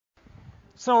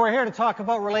So we're here to talk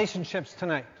about relationships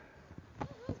tonight.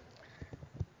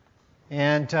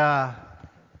 And I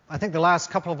think the last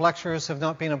couple of lectures have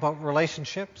not been about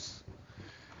relationships.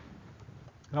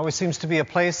 It always seems to be a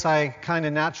place I kind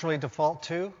of naturally default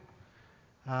to,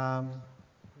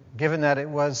 given that it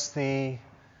was the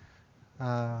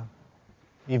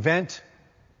event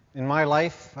in my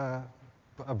life, a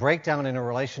breakdown in a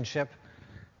relationship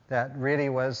that really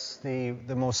was the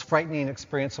most frightening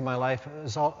experience of my life,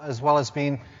 as well as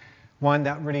being one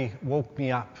that really woke me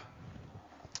up.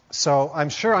 So I'm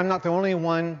sure I'm not the only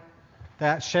one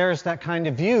that shares that kind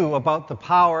of view about the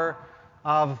power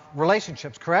of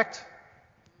relationships, correct?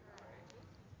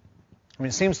 I mean,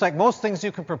 it seems like most things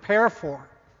you can prepare for.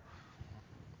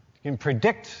 You can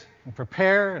predict and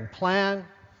prepare and plan.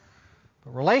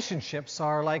 But relationships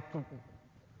are like,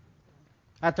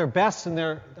 at their best and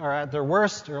or at their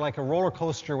worst, are like a roller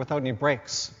coaster without any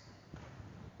brakes.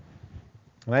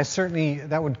 And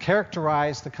that would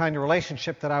characterize the kind of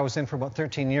relationship that I was in for about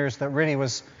 13 years that really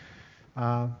was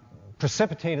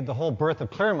precipitated the whole birth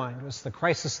of Clearmind. It was the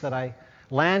crisis that I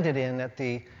landed in at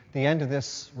the end of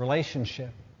this relationship,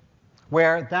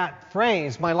 where that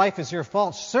phrase, "my life is your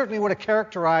fault," certainly would have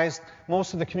characterized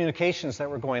most of the communications that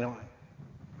were going on.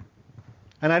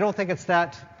 And I don't think it's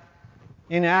that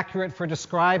inaccurate for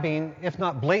describing, if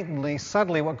not blatantly,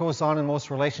 subtly, what goes on in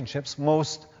most relationships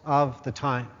most of the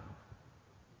time.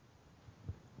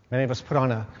 Many of us put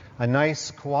on a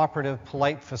nice, cooperative,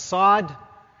 polite facade,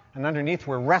 and underneath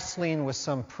we're wrestling with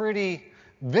some pretty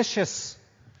vicious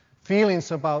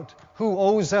feelings about who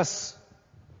owes us,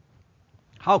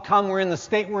 how come we're in the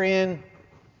state we're in,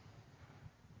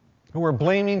 who we're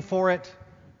blaming for it.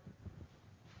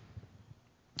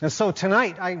 And so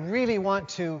tonight, I really want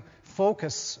to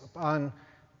focus on,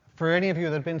 for any of you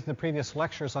that have been to the previous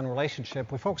lectures on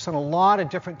relationship, we focus on a lot of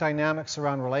different dynamics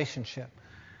around relationship.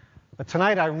 But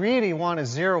tonight I really want to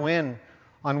zero in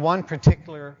on one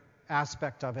particular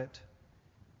aspect of it.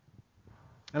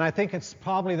 And I think it's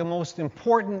probably the most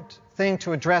important thing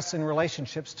to address in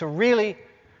relationships, to really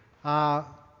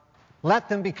let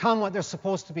them become what they're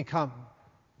supposed to become.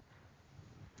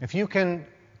 If you can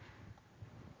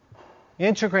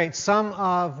integrate some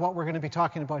of what we're going to be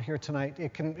talking about here tonight,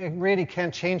 it really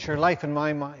can change your life in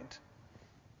my mind,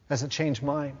 as it changed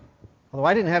mine. Although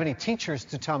I didn't have any teachers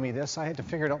to tell me this, I had to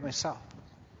figure it out myself.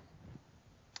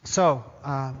 So,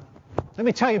 let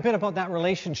me tell you a bit about that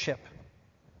relationship.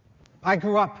 I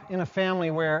grew up in a family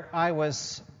where I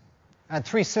had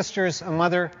 3 sisters, a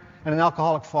mother, and an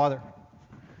alcoholic father.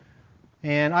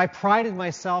 And I prided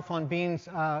myself on being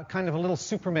kind of a little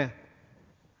Superman,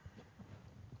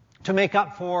 to make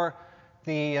up for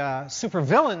the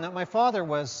supervillain that my father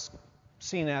was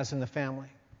seen as in the family.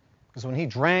 Because when he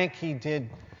drank, he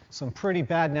did some pretty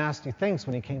bad, nasty things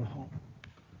when he came home.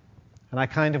 And I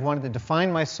kind of wanted to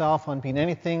define myself on being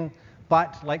anything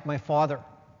but like my father.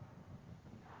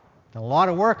 Done a lot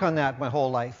of work on that my whole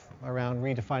life, around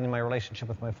redefining my relationship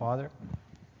with my father.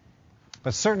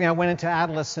 But certainly I went into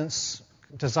adolescence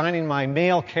designing my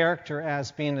male character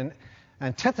as being an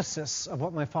antithesis of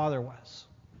what my father was.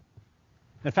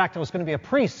 In fact, I was going to be a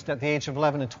priest at the age of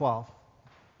 11 and 12.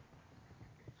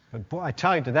 But boy, I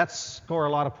tell you, did that score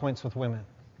a lot of points with women.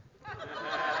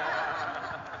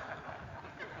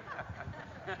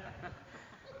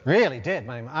 Really did.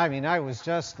 I was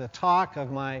just the talk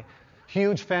of my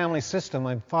huge family system.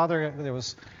 My father, there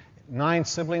was 9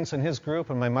 siblings in his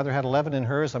group, and my mother had 11 in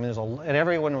hers. And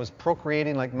everyone was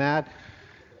procreating like mad.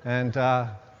 And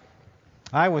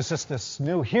I was just this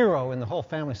new hero in the whole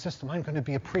family system. I'm going to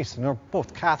be a priest. And they're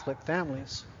both Catholic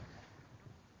families.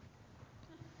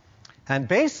 And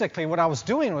basically what I was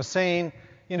doing was saying,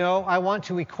 I want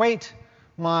to equate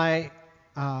my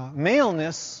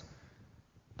maleness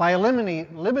by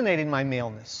eliminating my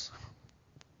maleness.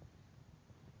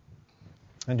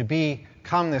 And to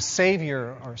become the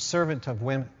savior or servant of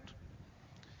women.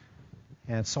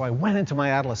 And so I went into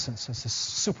my adolescence as a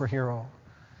superhero.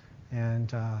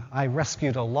 And I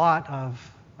rescued a lot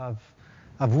of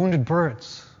wounded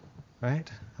birds, right?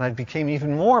 And I became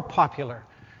even more popular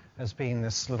as being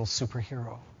this little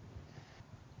superhero.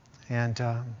 And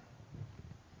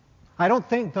I don't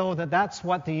think, though, that that's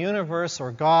what the universe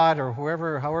or God or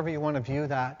however you want to view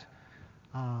that,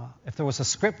 if there was a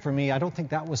script for me, I don't think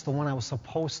that was the one I was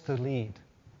supposed to lead.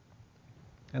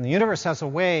 And the universe has a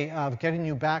way of getting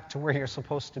you back to where you're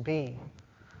supposed to be,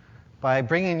 by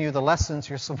bringing you the lessons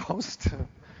you're supposed to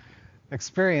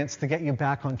experience to get you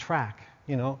back on track,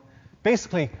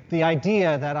 Basically, the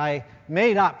idea that I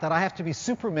made up, that I have to be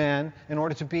Superman in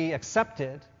order to be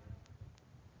accepted,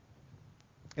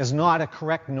 is not a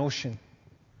correct notion.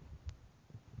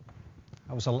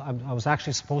 I was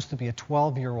actually supposed to be a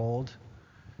 12-year-old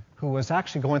who was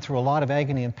actually going through a lot of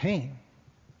agony and pain,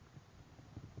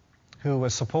 who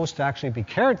was supposed to actually be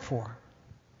cared for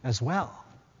as well,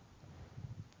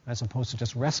 as opposed to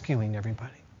just rescuing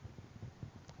everybody.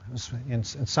 And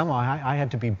somehow I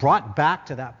had to be brought back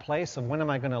to that place of when am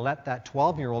I going to let that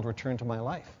 12-year-old return to my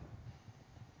life.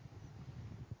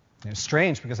 And it's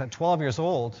strange because at 12 years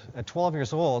old,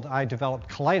 I developed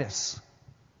colitis,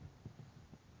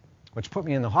 which put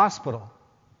me in the hospital.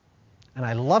 And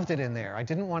I loved it in there. I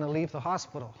didn't want to leave the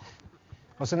hospital.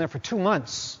 I was in there for 2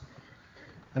 months.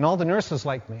 And all the nurses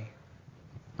liked me.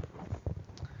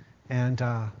 And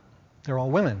they're all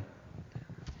women.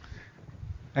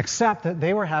 Except that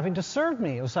they were having to serve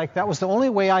me. It was like that was the only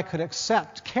way I could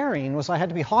accept caring was I had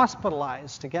to be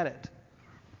hospitalized to get it.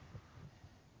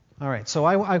 All right, so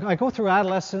I go through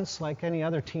adolescence like any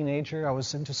other teenager. I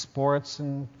was into sports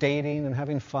and dating and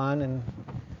having fun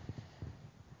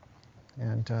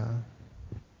and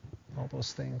all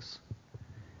those things.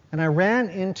 And I ran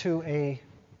into by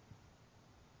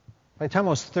the time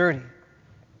I was 30,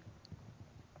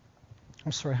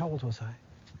 I'm sorry, how old was I?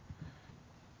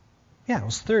 Yeah, I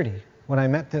was 30 when I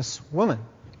met this woman.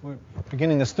 We're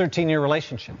beginning this 13-year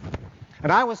relationship.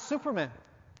 And I was Superman.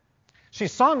 She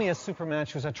saw me as Superman.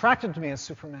 She was attracted to me as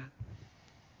Superman.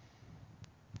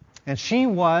 And she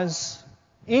was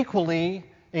equally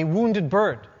a wounded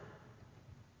bird.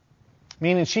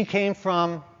 Meaning she came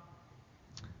from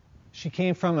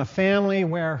a family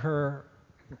where her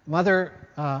mother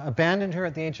abandoned her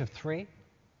at the age of 3.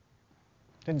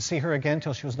 Didn't see her again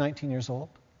until she was 19 years old.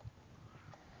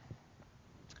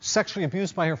 Sexually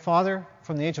abused by her father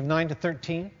from the age of 9 to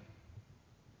 13.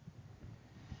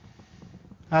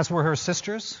 As were her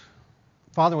sisters.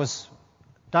 Father was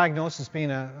diagnosed as being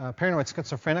a paranoid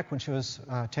schizophrenic when she was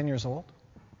 10 years old.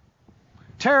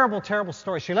 Terrible, terrible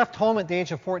story. She left home at the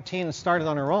age of 14 and started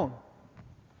on her own.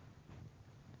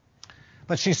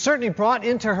 But she certainly brought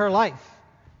into her life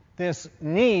this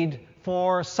need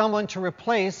for someone to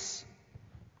replace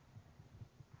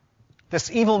this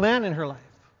evil man in her life.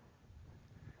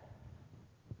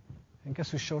 And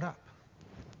guess who showed up?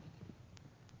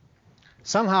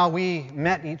 Somehow we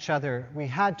met each other. We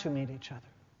had to meet each other.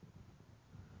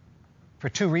 For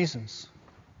 2 reasons.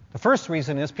 The first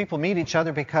reason is people meet each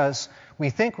other because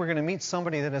we think we're going to meet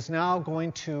somebody that is now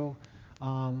going to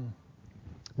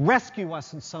rescue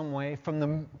us in some way from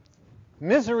the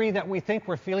misery that we think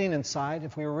we're feeling inside,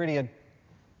 if we were really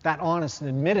that honest and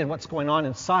admitted what's going on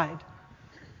inside,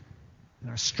 and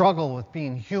our struggle with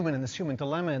being human and this human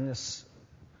dilemma and this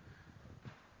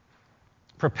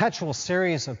perpetual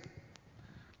series of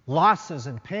losses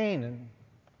and pain. And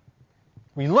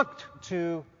we looked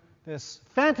to this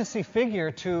fantasy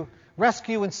figure to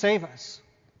rescue and save us.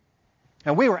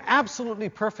 And we were absolutely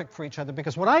perfect for each other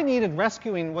because what I needed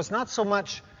rescuing was not so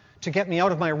much to get me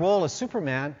out of my role as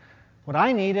Superman. What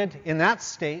I needed in that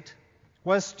state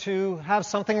was to have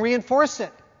something reinforce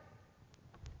it.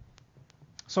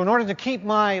 So in order to keep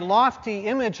my lofty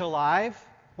image alive,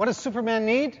 what does Superman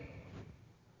need?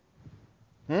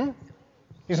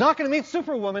 He's not going to meet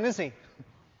Superwoman, is he?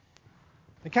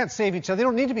 They can't save each other. They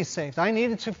don't need to be saved. I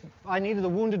needed the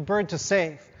wounded bird to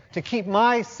save, to keep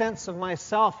my sense of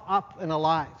myself up and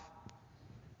alive,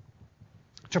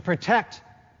 to protect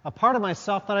a part of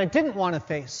myself that I didn't want to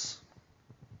face.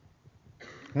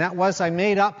 And that was I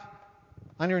made up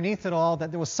underneath it all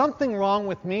that there was something wrong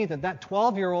with me that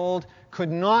 12-year-old did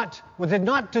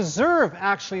not deserve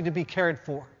actually to be cared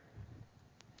for.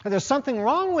 That there's something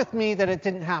wrong with me that it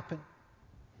didn't happen.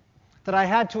 That I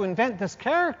had to invent this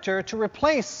character to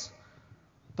replace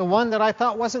the one that I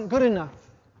thought wasn't good enough.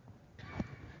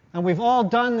 And we've all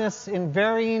done this in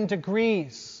varying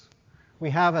degrees.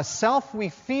 We have a self we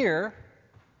fear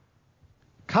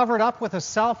covered up with a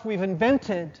self we've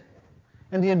invented.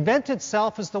 And the invented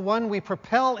self is the one we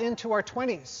propel into our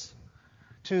 20s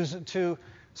to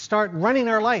start running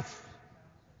our life.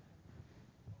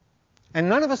 And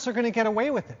none of us are going to get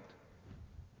away with it.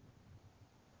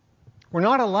 We're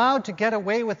not allowed to get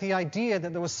away with the idea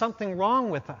that there was something wrong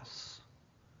with us.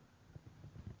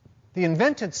 The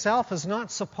invented self is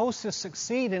not supposed to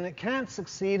succeed, and it can't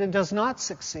succeed and does not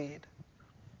succeed.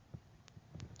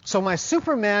 So my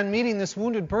Superman meeting this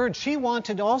wounded bird, she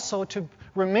wanted also to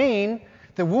remain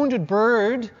the wounded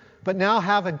bird, but now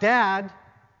have a dad,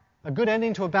 a good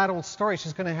ending to a bad old story.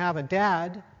 She's going to have a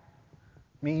dad,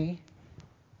 me,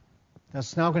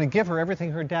 that's now going to give her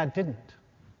everything her dad didn't.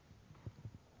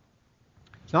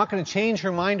 It's not going to change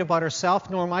her mind about herself,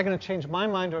 nor am I going to change my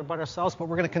mind about ourselves, but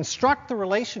we're going to construct the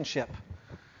relationship.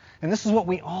 And this is what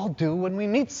we all do when we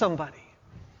meet somebody.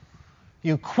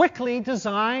 You quickly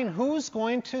design who's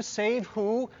going to save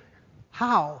who,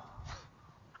 how.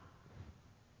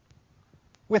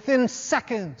 Within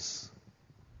seconds.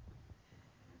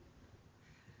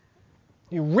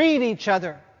 You read each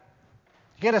other.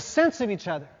 You get a sense of each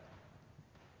other.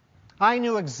 I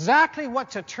knew exactly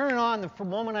what to turn on the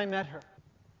moment I met her.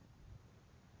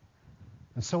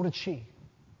 And so did she.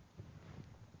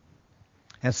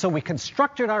 And so we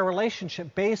constructed our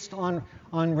relationship based on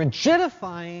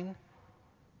rigidifying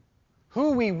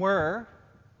who we were,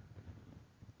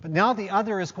 but now the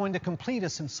other is going to complete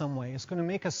us in some way. It's going to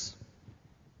make us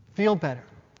feel better,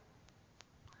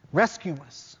 rescue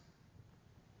us.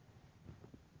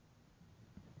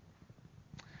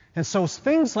 And so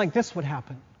things like this would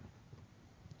happen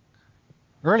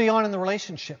early on in the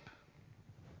relationship.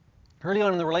 Early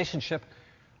on in the relationship,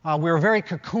 we were very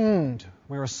cocooned.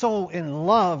 We were so in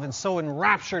love and so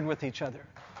enraptured with each other.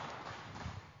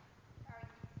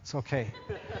 It's okay.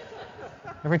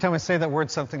 Every time I say that word,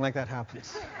 something like that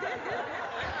happens.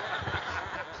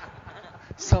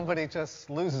 Somebody just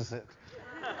loses it.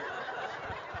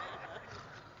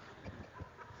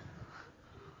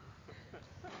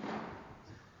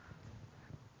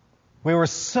 We were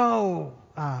so,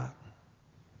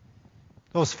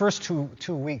 those first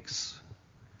two weeks,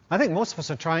 I think most of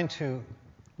us are trying to,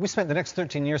 we spent the next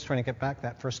 13 years trying to get back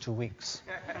that first 2 weeks.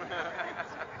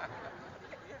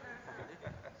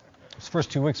 Those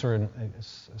first 2 weeks were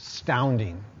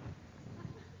astounding.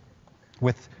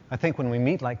 I think when we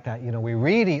meet like that, we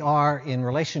really are in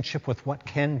relationship with what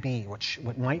can be,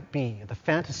 what might be, the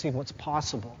fantasy of what's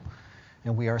possible.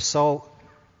 And we are so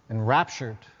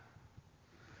enraptured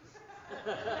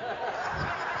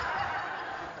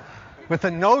with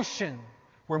the notion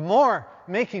we're more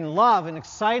making love and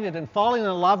excited and falling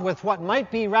in love with what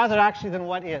might be rather actually than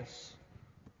what is.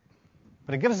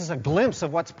 But it gives us a glimpse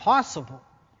of what's possible.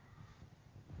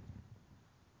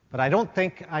 But I don't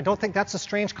think that's a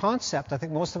strange concept. I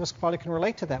think most of us probably can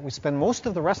relate to that. We spend most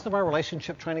of the rest of our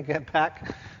relationship trying to get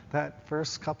back that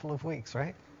first couple of weeks,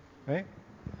 right? Right?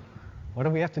 What do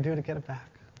we have to do to get it back?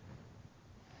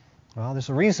 Well, there's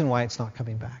a reason why it's not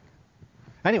coming back.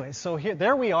 Anyway, so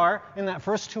there we are in that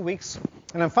first 2 weeks,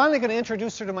 and I'm finally going to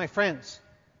introduce her to my friends.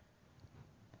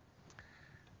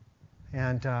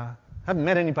 And I haven't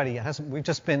met anybody yet. We've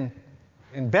just been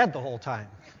in bed the whole time.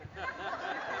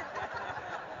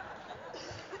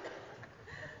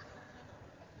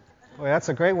 Boy, that's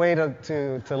a great way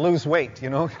to lose weight,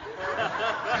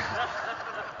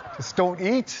 Just don't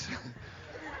eat.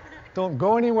 Don't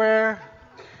go anywhere.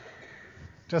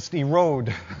 Just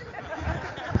erode.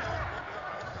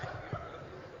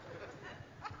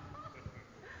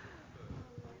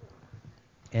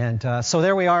 And so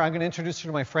there we are. I'm going to introduce her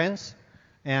to my friends.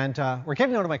 And we're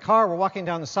getting out of my car. We're walking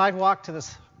down the sidewalk to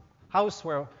this house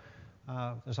where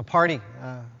there's a party.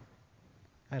 I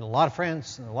had a lot of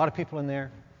friends and a lot of people in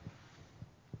there.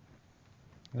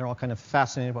 And they're all kind of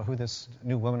fascinated about who this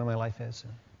new woman in my life is.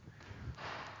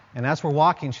 And as we're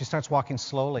walking, she starts walking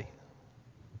slowly.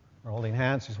 We're holding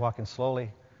hands. She's walking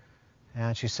slowly.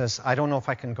 And she says, I don't know if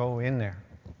I can go in there.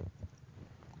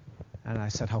 And I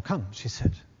said, how come? She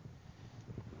said,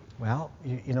 well,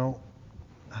 you know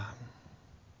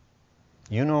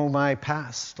my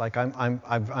past. Like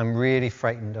I'm really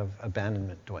frightened of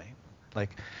abandonment, Duane.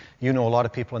 Like, a lot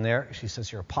of people in there. She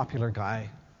says, you're a popular guy.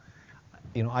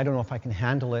 I don't know if I can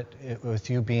handle it with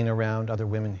you being around other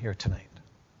women here tonight.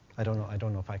 I don't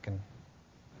know if I can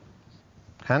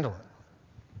handle it.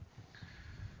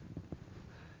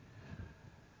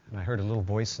 And I heard a little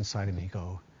voice inside of me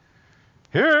go,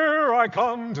 here I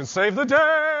come to save the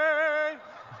day.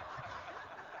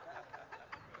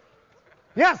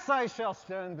 Yes, I shall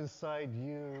stand beside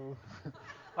you.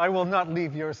 I will not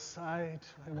leave your side.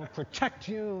 I will protect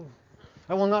you.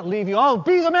 I will not leave you. I'll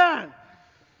be the man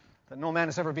that no man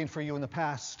has ever been for you in the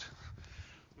past.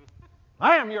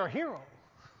 I am your hero.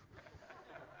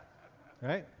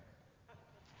 Right?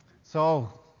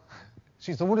 So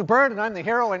she's the wounded bird and I'm the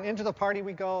hero, and into the party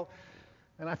we go.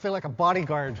 And I feel like a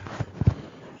bodyguard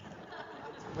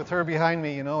with her behind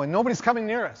me, and nobody's coming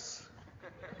near us.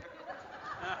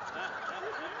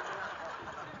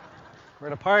 We're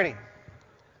at a party.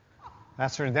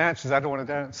 Asked her to dance. She says, I don't want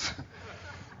to dance.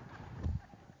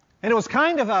 And it was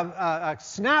kind of a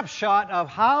snapshot of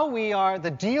how we are,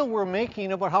 the deal we're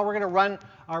making about how we're going to run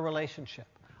our relationship.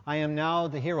 I am now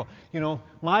the hero.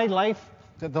 My life,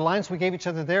 the lines we gave each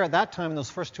other there at that time in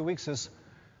those first 2 weeks is,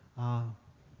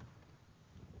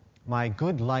 my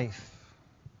good life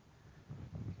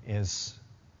is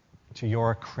to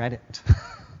your credit.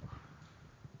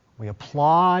 We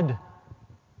applaud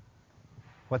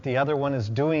what the other one is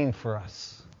doing for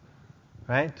us.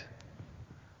 right?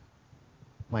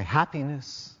 My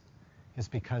happiness is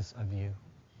because of you.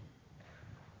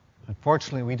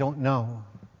 Unfortunately, we don't know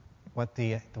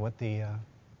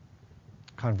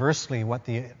conversely, what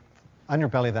the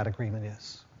underbelly of that agreement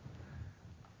is.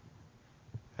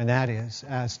 And that is,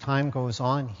 as time goes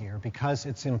on here, because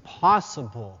it's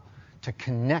impossible to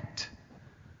connect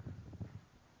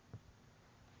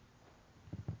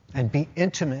and be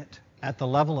intimate at the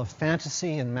level of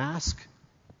fantasy and mask,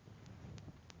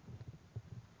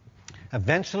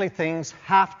 eventually things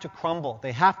have to crumble.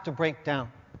 They have to break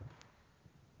down.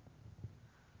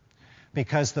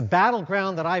 Because the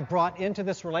battleground that I brought into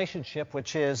this relationship,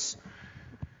 which is,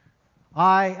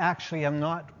 I actually am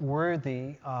not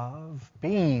worthy of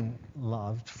being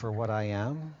loved for what I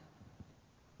am,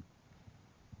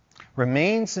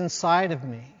 remains inside of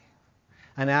me.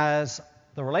 And as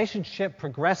the relationship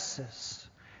progresses,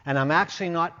 and I'm actually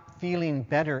not feeling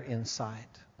better inside,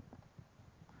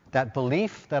 that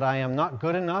belief that I am not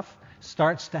good enough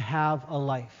starts to have a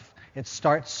life. It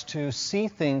starts to see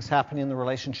things happening in the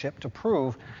relationship to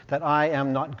prove that I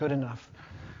am not good enough.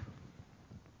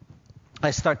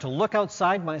 I start to look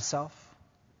outside myself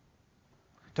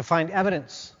to find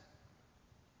evidence.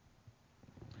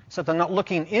 So that I'm not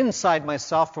looking inside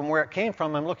myself from where it came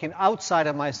from. I'm looking outside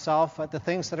of myself at the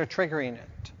things that are triggering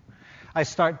it. I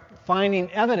start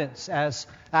finding evidence as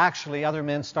actually other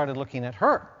men started looking at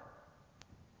her.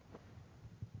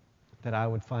 That I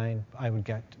would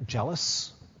get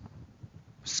jealous,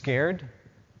 scared,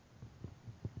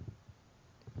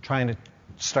 trying to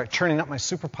start turning up my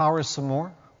superpowers some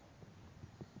more.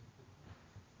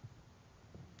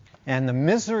 And the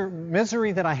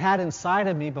misery that I had inside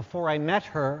of me before I met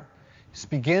her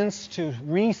begins to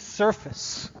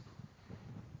resurface.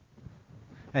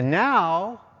 And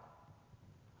now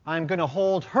I'm going to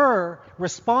hold her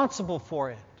responsible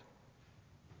for it.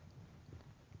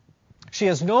 She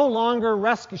is no longer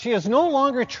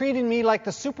treating me like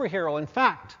the superhero. In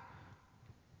fact,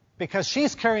 because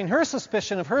she's carrying her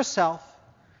suspicion of herself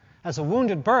as a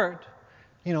wounded bird,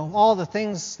 all the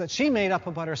things that she made up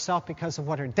about herself because of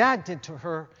what her dad did to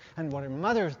her and what her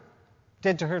mother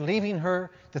did to her, leaving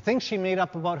her, the things she made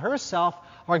up about herself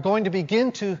are going to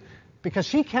begin to, because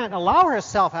she can't allow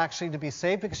herself actually to be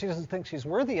saved because she doesn't think she's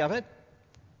worthy of it.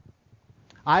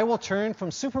 I will turn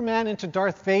from Superman into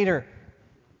Darth Vader.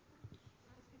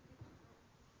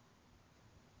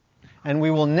 And we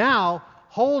will now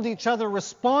hold each other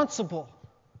responsible.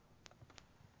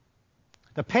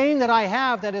 The pain that I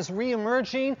have that is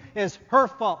re-emerging is her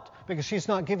fault because she's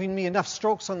not giving me enough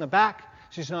strokes on the back.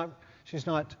 She's not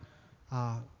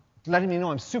letting me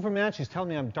know I'm Superman. She's telling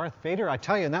me I'm Darth Vader. I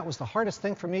tell you, and that was the hardest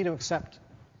thing for me to accept.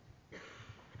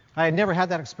 I had never had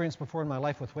that experience before in my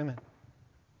life with women.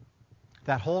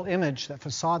 That whole image, that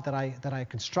facade that I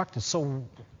constructed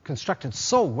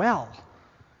so well,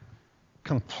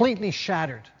 completely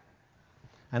shattered.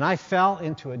 And I fell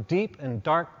into a deep and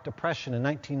dark depression in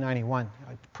 1991,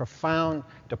 a profound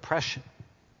depression.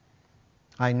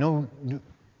 I no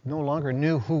longer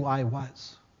knew who I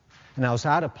was. And I was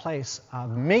at a place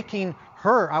of making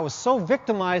her, I was so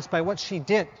victimized by what she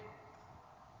did.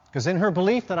 Because in her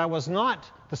belief that I was not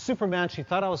the Superman she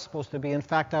thought I was supposed to be, in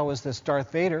fact I was this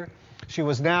Darth Vader, she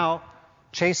was now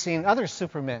chasing other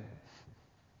Supermen.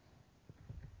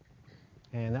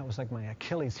 And that was like my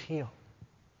Achilles heel.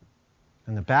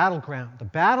 And the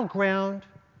battleground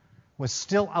was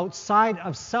still outside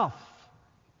of self.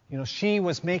 She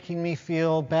was making me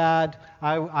feel bad.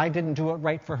 I didn't do it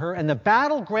right for her. And the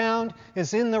battleground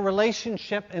is in the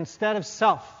relationship instead of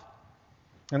self.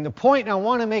 And the point I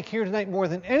want to make here tonight more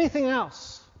than anything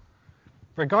else,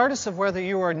 regardless of whether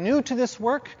you are new to this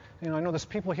work, I know there's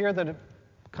people here that have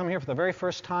come here for the very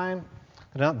first time,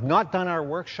 that have not done our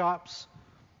workshops.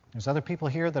 There's other people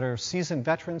here that are seasoned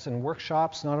veterans in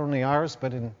workshops, not only ours,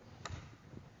 but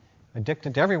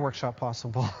addicted to every workshop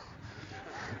possible.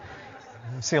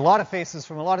 I see a lot of faces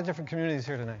from a lot of different communities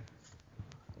here tonight.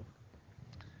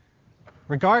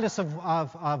 Regardless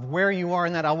of where you are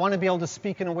in that, I want to be able to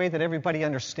speak in a way that everybody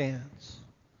understands.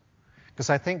 Because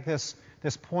I think this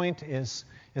point is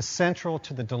central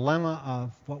to the dilemma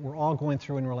of what we're all going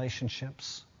through in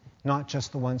relationships, not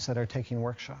just the ones that are taking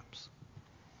workshops.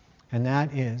 And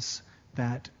that is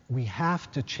that we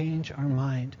have to change our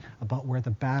mind about where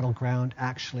the battleground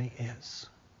actually is.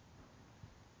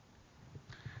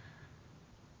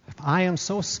 If I am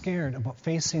so scared about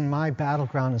facing my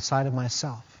battleground inside of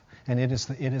myself, and it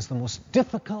is the most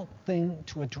difficult thing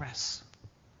to address,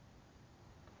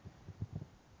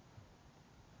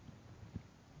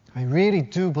 I really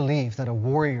do believe that a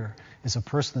warrior is a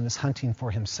person that is hunting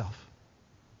for himself.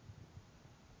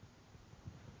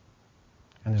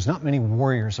 And there's not many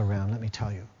warriors around, let me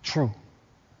tell you, true,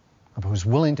 who's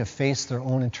willing to face their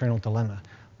own internal dilemma.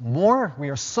 We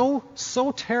are so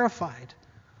terrified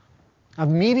of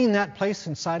meeting that place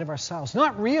inside of ourselves,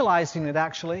 not realizing it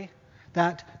actually,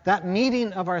 that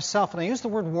meeting of ourself, and I use the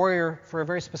word warrior for a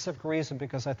very specific reason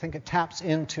because I think it taps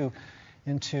into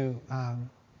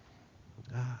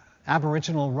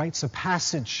Aboriginal rites of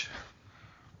passage,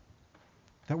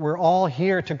 that we're all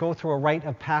here to go through a rite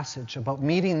of passage about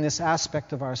meeting this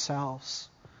aspect of ourselves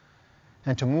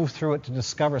and to move through it to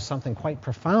discover something quite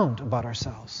profound about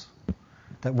ourselves,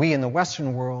 that we in the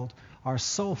Western world are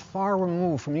so far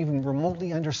removed from even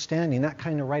remotely understanding that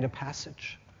kind of rite of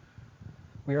passage.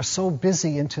 We are so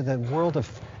busy into the world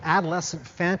of adolescent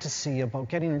fantasy about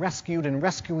getting rescued and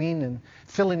rescuing and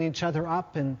filling each other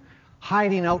up and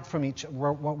hiding out from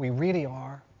what we really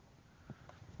are.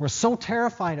 We're so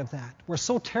terrified of that. We're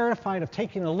so terrified of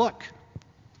taking a look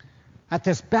at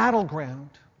this battleground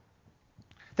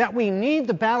that we need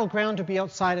the battleground to be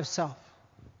outside of self.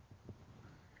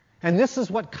 And this is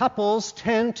what couples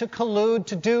tend to collude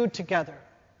to do together.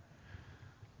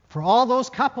 For all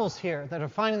those couples here that are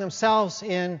finding themselves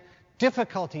in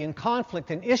difficulty and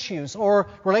conflict and issues or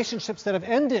relationships that have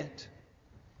ended,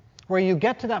 where you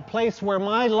get to that place where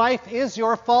my life is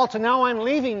your fault and now I'm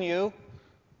leaving you,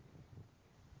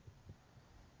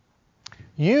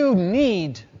 you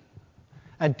need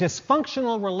a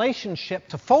dysfunctional relationship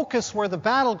to focus where the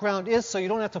battleground is so you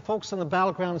don't have to focus on the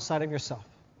battleground inside of yourself.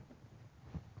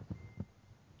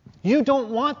 You don't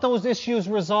want those issues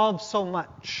resolved so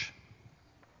much.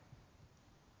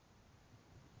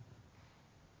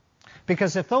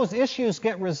 Because if those issues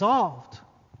get resolved,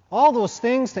 all those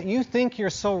things that you think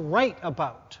you're so right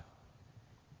about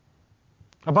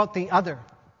the other,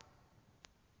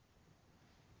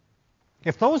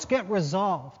 if those get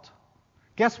resolved,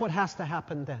 guess what has to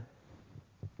happen then?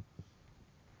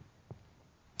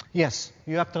 Yes,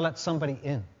 you have to let somebody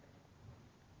in.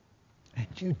 And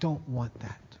you don't want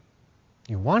that.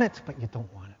 You want it, but you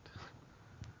don't want it.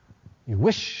 You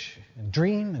wish and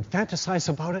dream and fantasize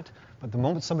about it, but the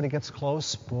moment somebody gets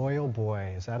close, boy, oh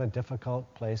boy, is that a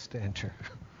difficult place to enter.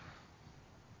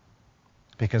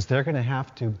 Because they're going to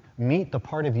have to meet the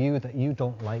part of you that you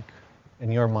don't like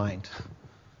in your mind.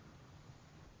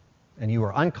 And you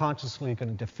are unconsciously going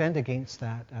to defend against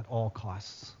that at all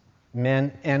costs.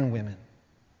 Men and women.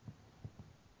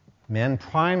 Men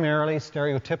primarily,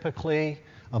 stereotypically,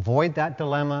 avoid that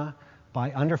dilemma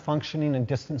by underfunctioning and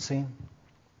distancing.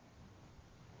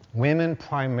 Women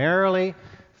primarily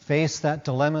face that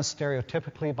dilemma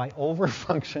stereotypically by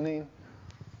overfunctioning.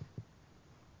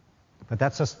 But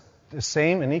that's just the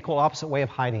same and equal opposite way of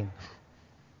hiding,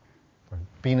 or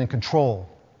being in control.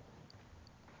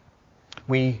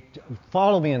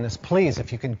 Follow me in this, please.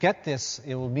 If you can get this,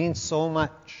 it will mean so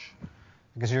much.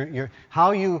 Because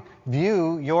how you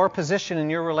view your position in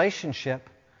your relationship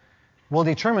will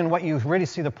determine what you really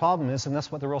see the problem is, and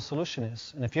that's what the real solution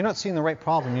is. And if you're not seeing the right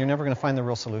problem, you're never going to find the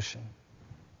real solution.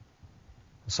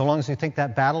 So long as you think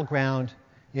that battleground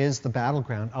is the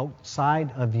battleground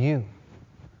outside of you,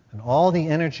 and all the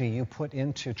energy you put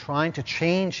into trying to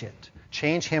change it,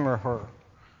 change him or her,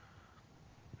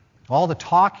 all the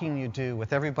talking you do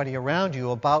with everybody around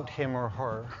you about him or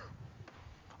her,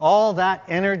 all that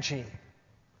energy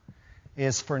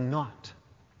is for naught.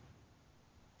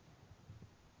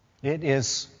 It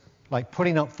is like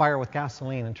putting out fire with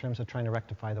gasoline in terms of trying to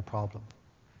rectify the problem.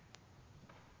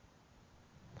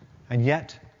 And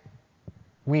yet,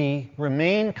 we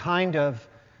remain kind of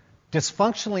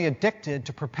dysfunctionally addicted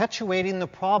to perpetuating the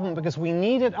problem because we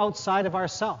need it outside of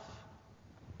ourselves.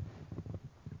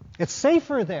 It's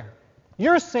safer there.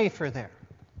 You're safer there.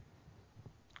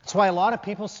 That's why a lot of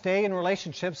people stay in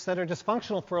relationships that are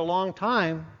dysfunctional for a long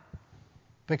time,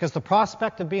 because the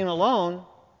prospect of being alone,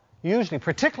 usually,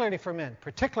 particularly for men,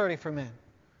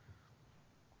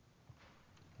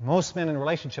 most men in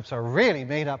relationships are really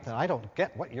made up that I don't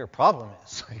get what your problem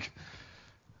is.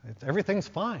 Everything's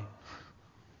fine.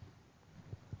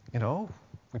 You know,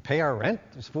 we pay our rent,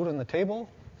 there's food on the table,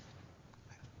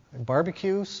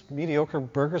 barbecues, mediocre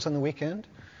burgers on the weekend.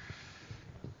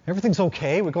 Everything's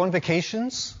okay. We go on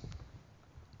vacations.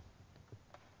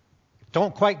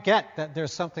 Don't quite get that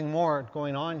there's something more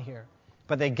going on here.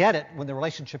 But they get it when the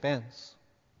relationship ends.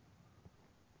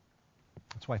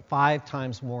 That's why 5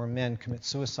 times more men commit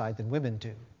suicide than women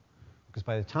do. Because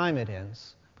by the time it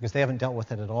ends, because they haven't dealt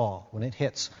with it at all, when it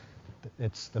hits,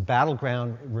 it's the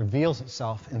battleground reveals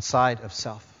itself inside of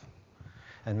self.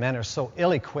 And men are so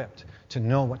ill-equipped to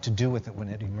know what to do with it when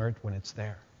it's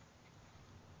there.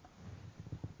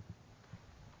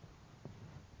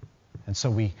 And so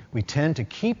we tend to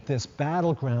keep this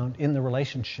battleground in the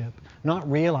relationship, not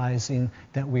realizing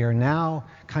that we are now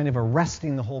kind of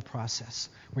arresting the whole process.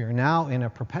 We are now in a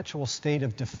perpetual state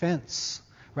of defense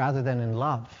rather than in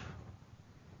love.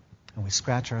 And we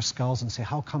scratch our skulls and say,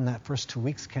 how come that first 2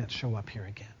 weeks can't show up here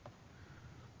again?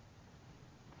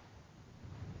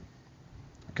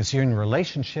 Because you're in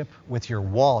relationship with your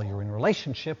wall. You're in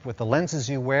relationship with the lenses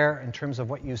you wear in terms of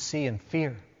what you see and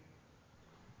fear.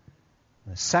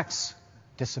 And the sex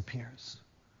disappears.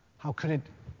 How could it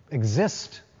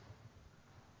exist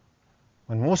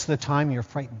when most of the time you're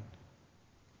frightened?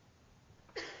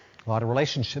 A lot of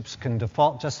relationships can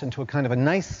default just into a kind of a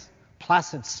nice,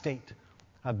 placid state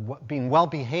of being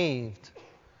well-behaved,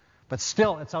 but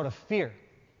still it's out of fear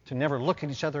to never look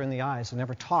at each other in the eyes and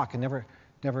never talk and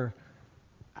never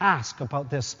ask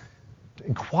about this,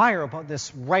 inquire about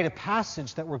this rite of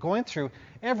passage that we're going through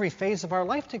every phase of our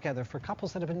life together. For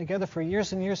couples that have been together for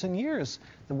years and years and years,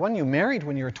 the one you married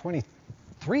when you were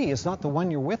 23 is not the one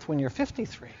you're with when you're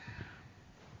 53.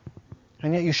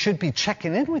 And yet you should be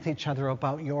checking in with each other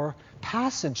about your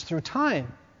passage through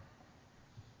time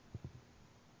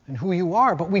and who you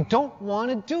are, but we don't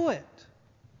want to do it.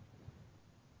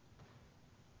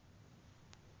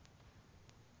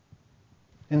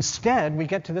 Instead, we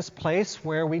get to this place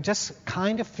where we just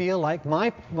kind of feel like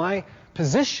my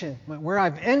position, where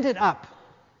I've ended up,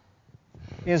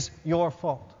 is your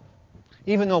fault.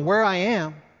 Even though where I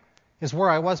am is where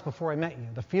I was before I met you.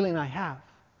 The feeling I have,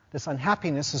 this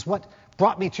unhappiness, is what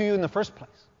brought me to you in the first place.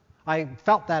 I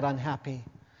felt that unhappy,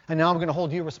 and now I'm going to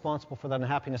hold you responsible for that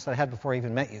unhappiness that I had before I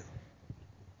even met you.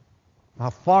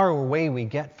 How far away we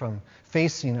get from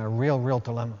facing a real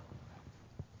dilemma.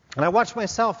 And I watch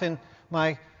myself with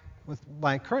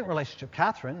my current relationship,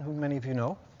 Catherine, who many of you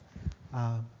know.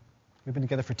 We've been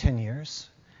together for 10 years.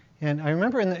 And I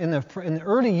remember in the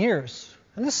early years,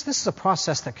 and this is a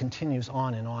process that continues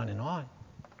on and on and on.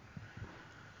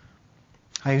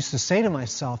 I used to say to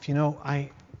myself, I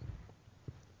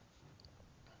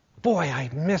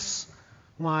miss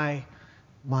my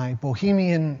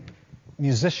bohemian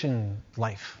musician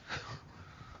life.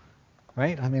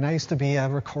 Right? I mean, I used to be a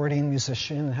recording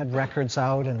musician, had records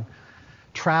out and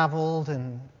traveled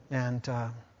and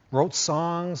wrote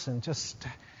songs and just...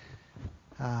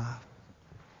 and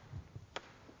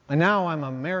now I'm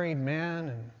a married man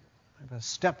and I have a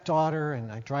stepdaughter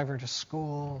and I drive her to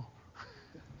school.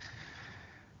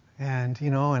 And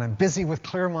I'm busy with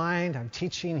Clear Mind. I'm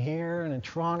teaching here and in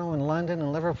Toronto and London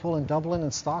and Liverpool and Dublin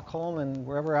and Stockholm and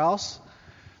wherever else.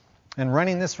 And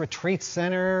running this retreat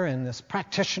center and this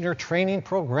practitioner training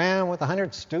program with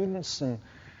 100 students and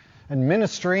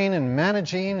ministering and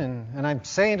managing. And I'm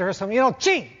saying to her something,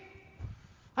 gee,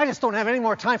 I just don't have any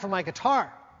more time for my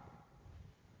guitar.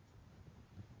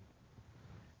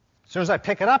 As soon as I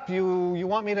pick it up, you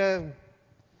want me to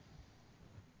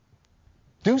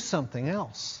do something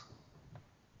else.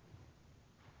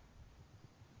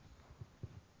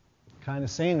 Kind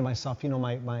of saying to myself,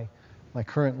 my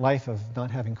current life of not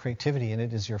having creativity in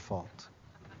it is your fault.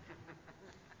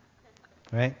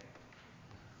 Right?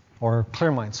 Or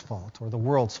Clearmind's fault, or the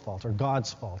world's fault, or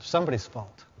God's fault, or somebody's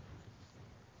fault.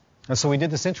 And so we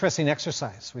did this interesting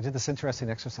exercise.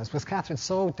 Because Catherine's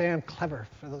so damn clever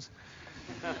for those.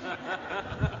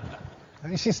 I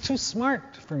mean, she's too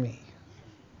smart for me.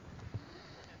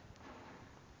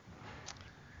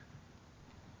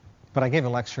 But I gave a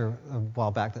lecture a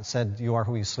while back that said, you are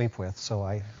who you sleep with, so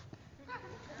I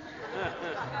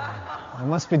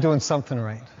must be doing something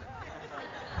right.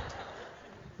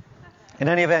 In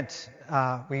any event,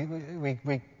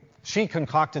 she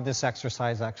concocted this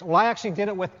exercise, actually. Well, I actually did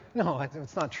it with... No,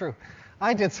 it's not true.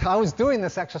 I was doing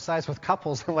this exercise with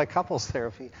couples in my couples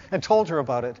therapy and told her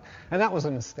about it, and that was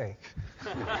a mistake.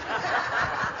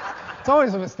 It's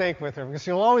always a mistake with her, because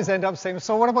she'll always end up saying,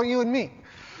 so what about you and me?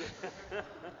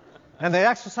 And the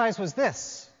exercise was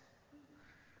this.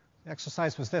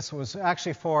 It was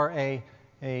actually for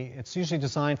it's usually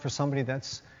designed for somebody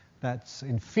that's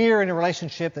in fear in a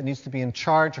relationship, that needs to be in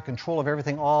charge or control of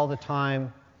everything all the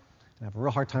time, and have a real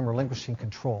hard time relinquishing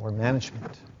control or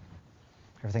management.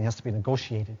 Everything has to be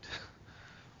negotiated.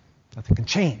 Nothing can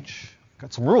change.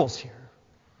 Got some rules here.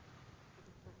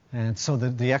 And so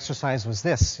the exercise was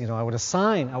this. I would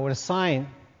assign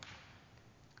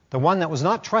the one that was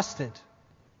not trusted,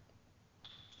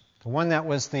 the one that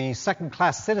was the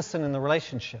second-class citizen in the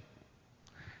relationship,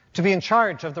 to be in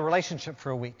charge of the relationship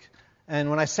for a week. And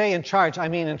when I say in charge, I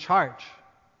mean in charge.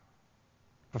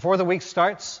 Before the week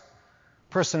starts,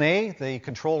 person A, the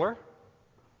controller,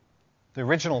 the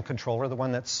original controller, the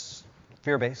one that's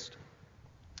fear-based,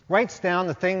 writes down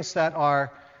the things that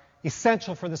are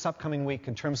essential for this upcoming week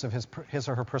in terms of his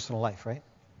or her personal life, right?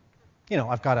 You know,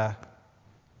 I've got a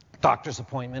doctor's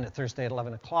appointment at Thursday at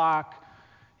 11 o'clock.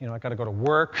 You know, I've got to go to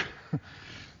work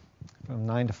from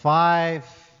 9 to 5.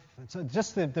 So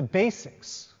just the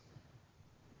basics.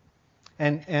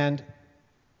 And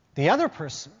the other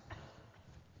person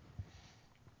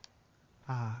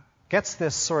gets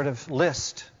this sort of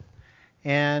list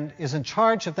and is in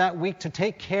charge of that week to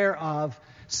take care of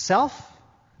self,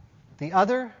 the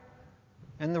other,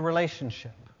 and the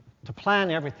relationship, to plan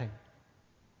everything.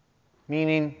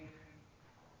 Meaning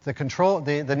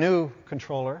the new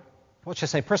controller, what should I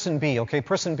say, person B, okay,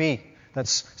 person B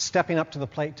that's stepping up to the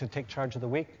plate to take charge of the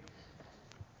week,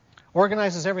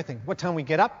 organizes everything. What time we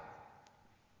get up,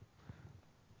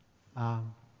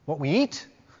 what we eat,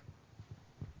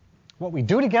 what we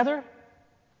do together,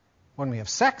 when we have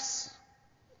sex,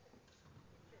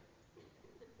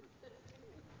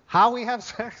 how we have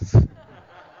sex,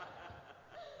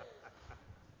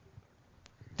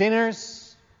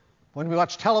 dinners, when we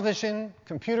watch television,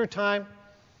 computer time,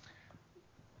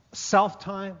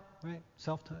 self-time, right?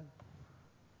 Self-time.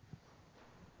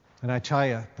 And I tell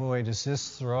you, boy, does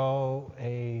this throw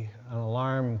an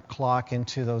alarm clock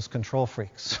into those control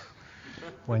freaks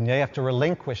when they have to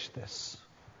relinquish this.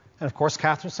 And of course,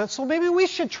 Catherine said, so maybe we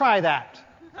should try that.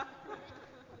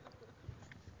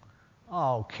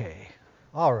 Okay,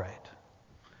 all right.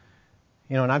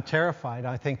 You know, and I'm terrified.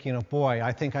 I think, you know, boy,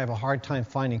 I think I have a hard time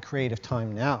finding creative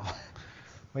time now.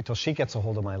 Wait till she gets a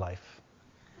hold of my life.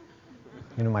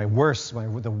 You know, my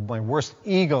worst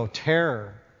ego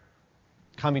terror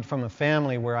coming from a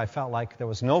family where I felt like there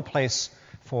was no place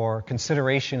for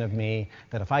consideration of me,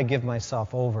 that if I give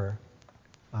myself over,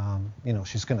 you know,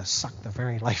 she's going to suck the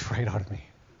very life right out of me.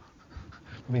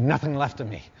 There'll be nothing left of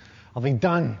me. I'll be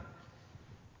done.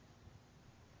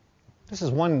 This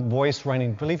is one voice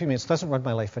running. Believe me, it doesn't run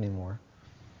my life anymore.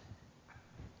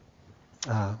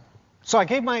 So I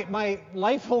gave my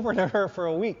life over to her for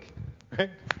a week. Right?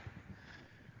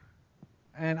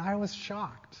 And I was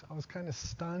shocked. I was kind of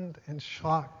stunned and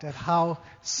shocked at how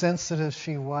sensitive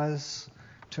she was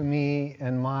to me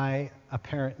and my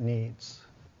apparent needs.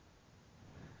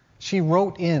 She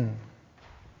wrote in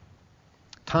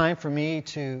time for me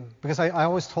to, because I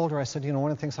always told her, I said, you know,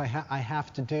 one of the things I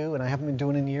have to do, and I haven't been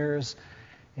doing in years,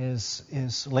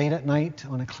 is late at night,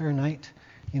 on a clear night,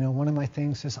 you know, one of my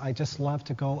things is I just love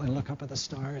to go and look up at the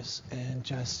stars and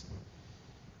just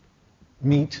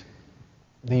meet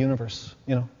the universe,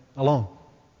 you know, alone.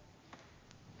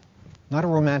 Not a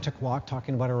romantic walk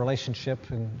talking about a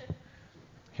relationship and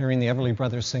hearing the Everly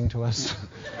Brothers sing to us.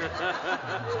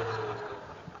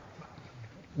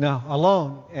 No,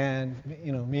 alone and,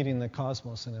 you know, meeting the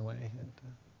cosmos in a way.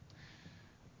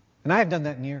 And I have done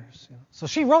that in years. You know. So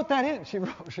she wrote that in. She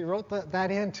wrote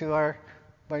that into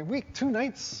my week. 2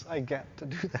 nights I get to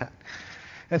do that.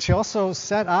 And she also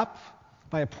set up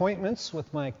my appointments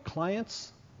with my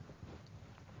clients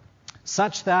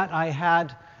such that I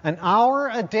had an hour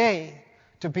a day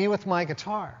to be with my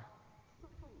guitar.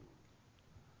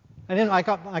 And then I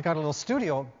got a little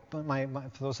studio. But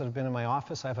for those that have been in my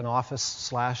office, I have an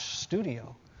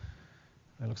office/studio.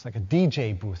 It looks like a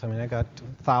DJ booth. I mean, I got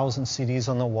 1,000 CDs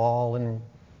on the wall and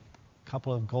a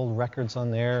couple of gold records on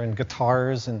there, and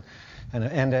guitars and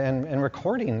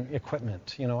recording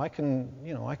equipment. You know, I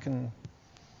can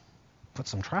put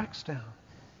some tracks down.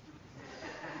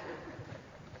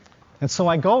 And so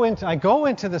I go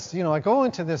into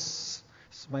this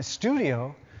my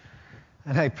studio,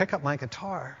 and I pick up my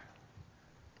guitar.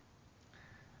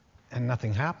 And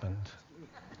nothing happened.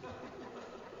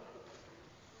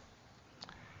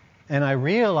 And I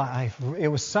realized it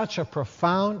was such a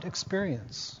profound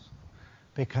experience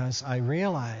because I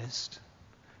realized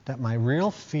that my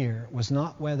real fear was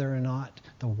not whether or not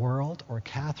the world or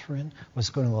Catherine was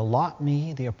going to allot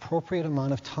me the appropriate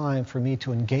amount of time for me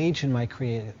to engage in my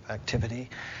creative activity.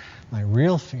 My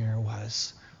real fear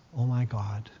was, oh my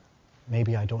God,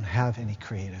 maybe I don't have any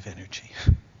creative energy.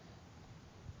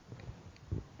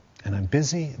 And I'm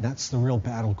busy, and that's the real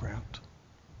battleground.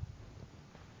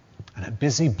 And I'm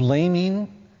busy blaming,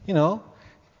 you know,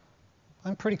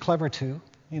 I'm pretty clever too.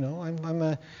 You know, I'm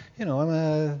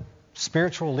a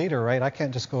spiritual leader, right? I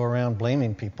can't just go around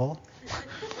blaming people.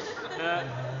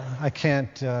 I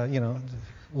can't,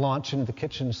 launch into the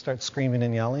kitchen and start screaming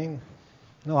and yelling.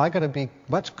 No, I got to be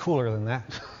much cooler than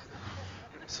that.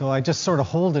 So I just sort of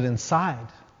hold it inside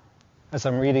as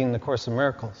I'm reading the Course in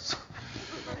Miracles.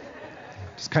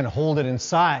 Just kind of hold it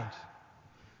inside.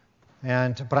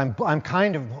 But I'm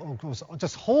kind of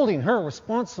just holding her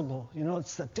responsible. You know,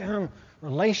 it's the damn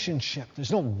relationship.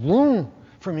 There's no room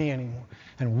for me anymore.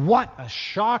 And what a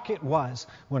shock it was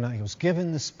when I was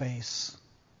given the space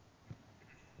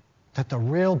that the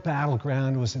real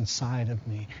battleground was inside of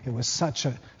me. It was such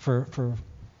a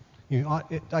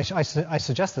I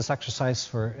suggest this exercise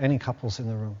for any couples in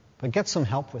the room, but get some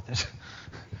help with it.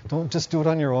 Don't just do it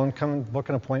on your own. Come and book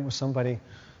an appointment with somebody.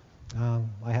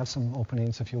 I have some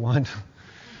openings if you want.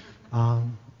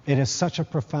 It is such a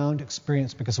profound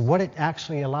experience because what it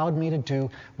actually allowed me to do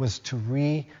was to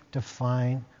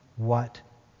redefine what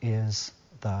is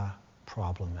the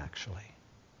problem actually.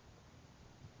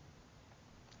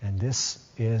 And this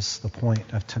is the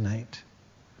point of tonight,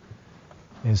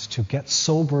 is to get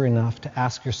sober enough to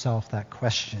ask yourself that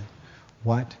question.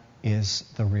 What is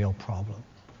the real problem?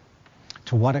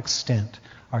 To what extent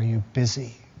are you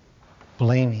busy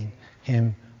blaming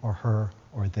him or her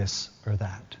or this or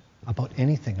that about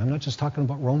anything? I'm not just talking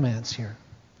about romance here.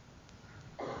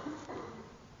 I'm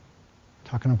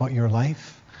talking about your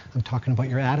life. I'm talking about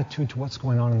your attitude to what's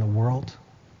going on in the world.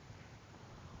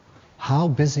 How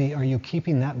busy are you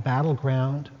keeping that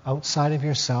battleground outside of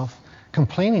yourself,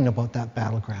 complaining about that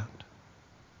battleground?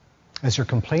 As you're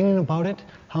complaining about it,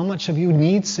 how much of you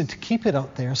needs to keep it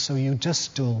out there so you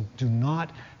just do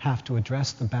not have to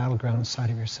address the battleground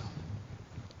inside of yourself?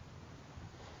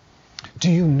 Do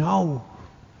you know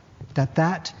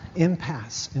that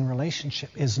impasse in relationship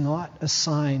is not a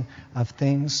sign of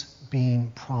things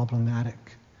being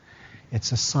problematic?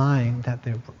 It's a sign that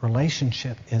the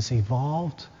relationship is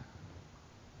evolved.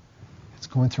 It's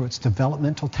going through its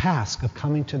developmental task of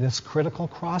coming to this critical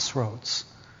crossroads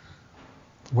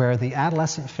where the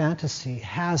adolescent fantasy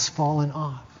has fallen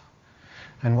off.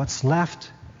 And what's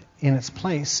left in its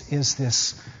place is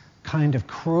this kind of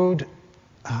crude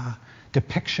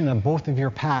depiction of both of your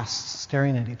pasts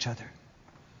staring at each other.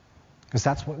 Because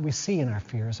that's what we see in our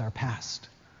fears, our past.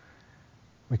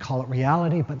 We call it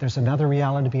reality, but there's another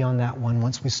reality beyond that one.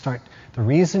 Once we start, the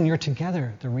reason you're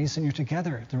together, the reason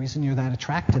you're that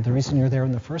attracted, the reason you're there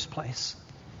in the first place,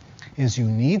 is you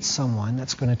need someone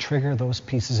that's going to trigger those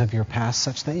pieces of your past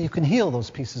such that you can heal those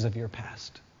pieces of your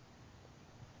past.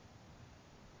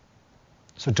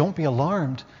 So don't be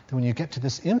alarmed that when you get to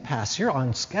this impasse, you're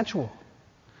on schedule.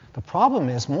 The problem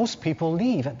is most people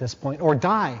leave at this point or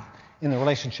die in the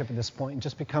relationship at this point and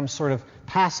just become sort of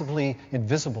passively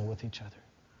invisible with each other.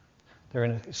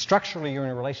 Structurally, you're in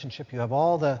a relationship. You have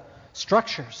all the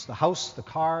structures, the house, the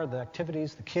car, the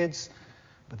activities, the kids,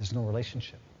 but there's no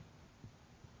relationship.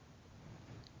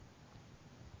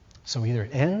 So either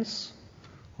it ends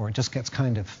or it just gets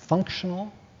kind of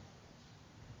functional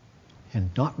and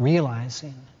not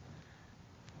realizing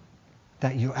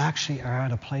that you actually are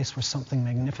at a place where something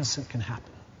magnificent can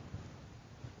happen.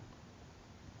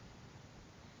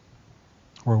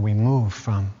 Where we move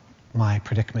from my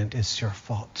predicament is your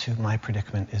fault to my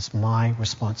predicament is my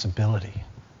responsibility.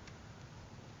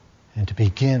 And to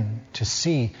begin to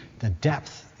see the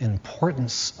depth and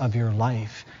importance of your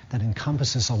life that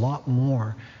encompasses a lot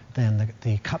more than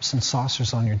the cups and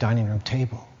saucers on your dining room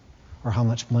table or how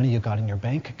much money you got in your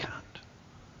bank account.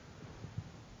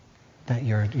 That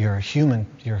your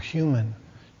human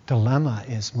dilemma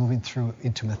is moving through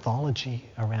into mythology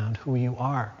around who you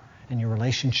are and your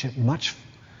relationship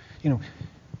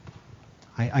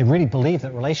I really believe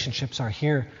that relationships are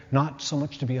here not so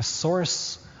much to be a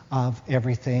source of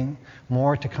everything,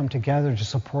 more to come together to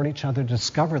support each other, to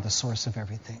discover the source of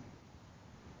everything.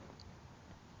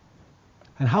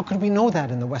 And how could we know that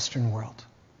in the Western world?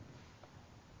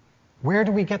 Where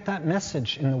do we get that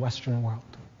message in the Western world?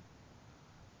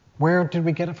 Where did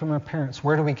we get it from our parents?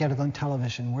 Where do we get it on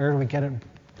television? Where do we get it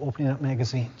opening up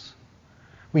magazines?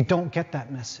 We don't get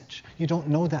that message. You don't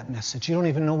know that message. You don't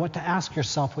even know what to ask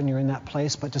yourself when you're in that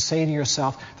place, but to say to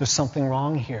yourself, there's something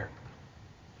wrong here.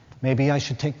 Maybe I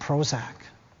should take Prozac.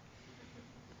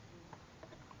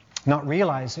 Not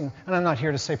realizing, and I'm not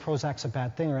here to say Prozac's a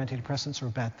bad thing or antidepressants are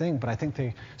a bad thing, but I think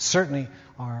they certainly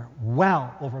are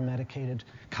well over-medicated,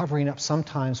 covering up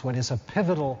sometimes what is a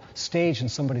pivotal stage in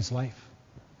somebody's life.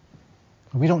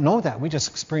 We don't know that. We just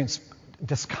experience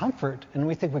discomfort and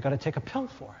we think we've got to take a pill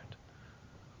for it.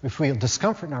 We feel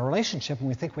discomfort in our relationship and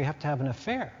we think we have to have an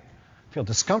affair. We feel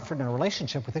discomfort in our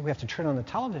relationship, we think we have to turn on the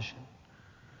television.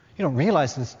 You don't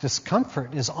realize this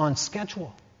discomfort is on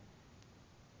schedule.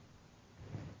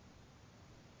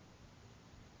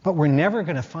 But we're never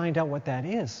going to find out what that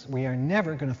is. We are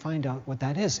never going to find out what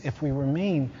that is if we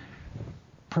remain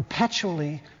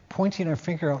perpetually pointing our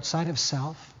finger outside of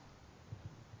self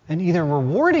and either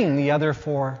rewarding the other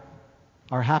for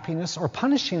our happiness or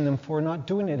punishing them for not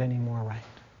doing it anymore right.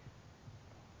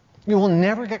 We will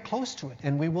never get close to it,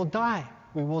 and we will die.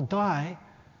 We will die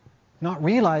not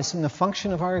realizing the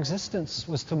function of our existence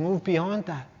was to move beyond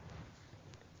that.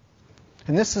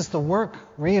 And this is the work,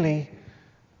 really.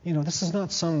 This is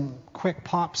not some quick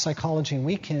pop psychology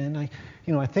weekend.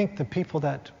 I think the people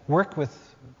that work with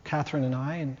Catherine and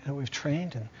I, and that we've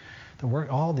trained, and the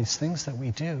work, all these things that we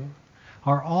do,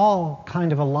 are all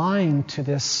kind of aligned to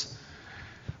this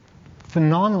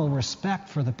phenomenal respect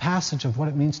for the passage of what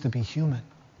it means to be human.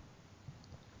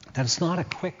 That it's not a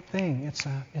quick thing.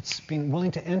 It's being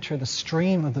willing to enter the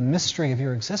stream of the mystery of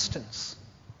your existence.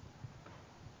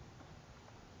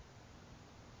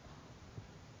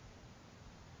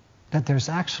 That there's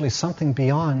actually something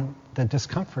beyond the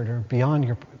discomfort or beyond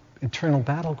your internal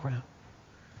battleground.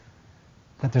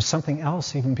 That there's something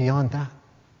else even beyond that.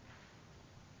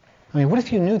 I mean, what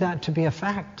if you knew that to be a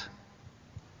fact?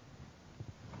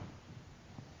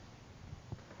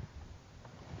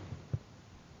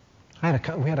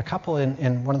 We had a couple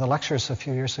in one of the lectures a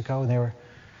few years ago, and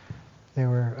they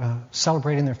were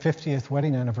celebrating their 50th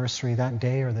wedding anniversary that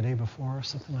day or the day before or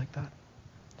something like that.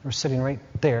 They were sitting right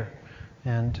there,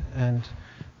 and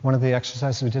one of the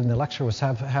exercises we did in the lecture was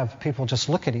have people just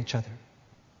look at each other.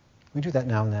 We do that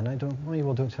now and then. Maybe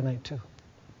we'll do it tonight too.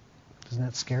 Doesn't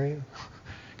that scare you?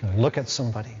 Look at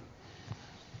somebody,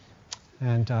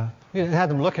 and we had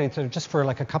them look at each other just for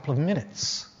like a couple of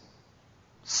minutes.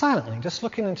 Silently, just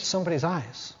looking into somebody's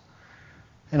eyes.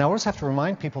 And I always have to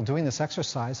remind people doing this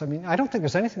exercise, I don't think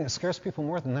there's anything that scares people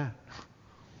more than that.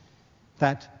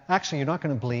 That actually you're not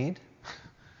going to bleed.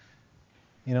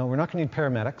 We're not going to need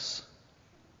paramedics.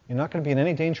 You're not going to be in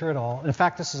any danger at all. In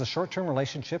fact, this is a short-term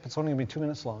relationship. It's only going to be 2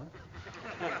 minutes long.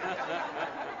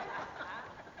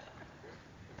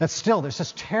 That's still, there's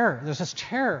this terror.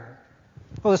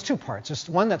 Well, there's two parts. There's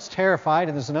one that's terrified,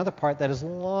 and there's another part that is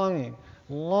longing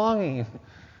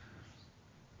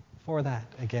for that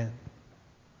again.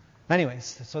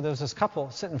 Anyways, so there was this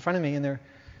couple sitting in front of me, and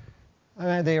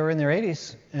they were in their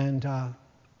 80s, and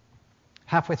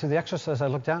halfway through the exercise, I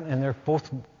looked down, and they're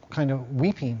both kind of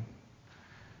weeping.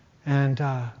 And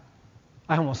I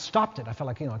almost stopped it. I felt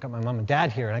like, I got my mom and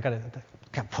dad here, and I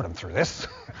can't put them through this.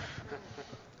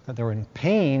 That they were in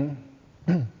pain.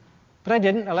 But I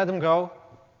didn't. I let them go.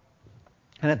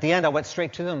 And at the end, I went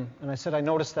straight to them, and I said, I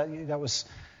noticed that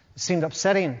seemed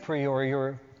upsetting for you,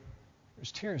 or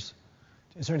there's tears.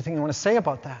 Is there anything you want to say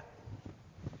about that?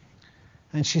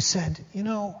 And she said,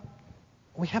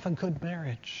 we have a good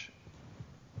marriage.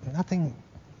 Nothing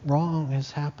wrong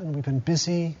has happened. We've been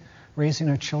busy raising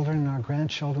our children and our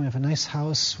grandchildren. We have a nice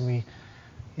house. We're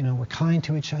kind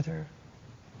to each other.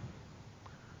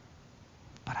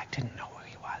 But I didn't know who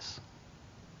he was.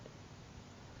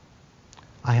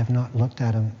 I have not looked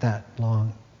at him that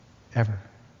long, ever.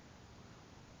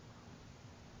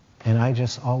 And I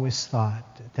just always thought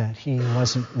that he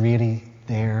wasn't really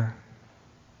there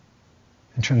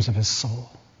in terms of his soul.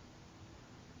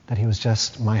 That he was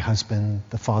just my husband,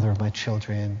 the father of my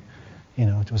children,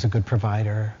 was a good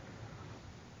provider,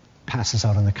 passes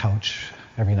out on the couch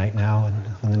every night now, and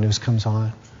when the news comes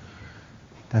on,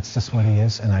 that's just what he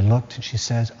is. And I looked, and she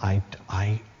says,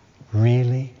 I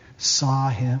really saw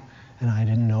him, and I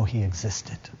didn't know he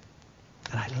existed.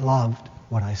 And I loved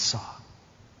what I saw.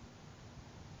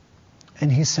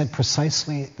 And he said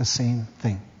precisely the same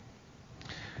thing.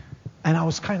 And I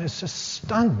was kind of just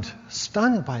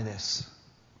stunned by this.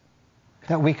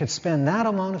 That we could spend that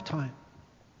amount of time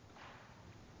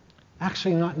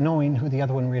actually not knowing who the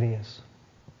other one really is.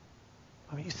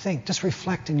 You think, just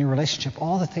reflect in your relationship,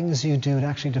 all the things you do to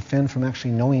actually defend from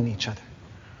actually knowing each other.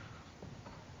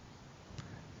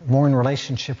 More in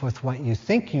relationship with what you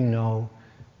think you know,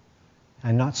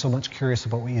 and not so much curious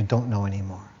about what you don't know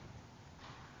anymore.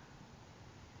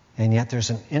 And yet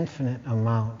there's an infinite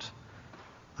amount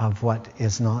of what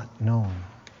is not known.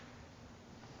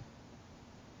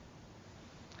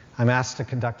 I'm asked to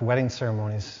conduct wedding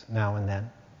ceremonies now and then.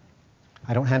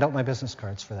 I don't hand out my business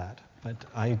cards for that, but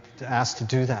I'm asked to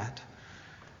do that.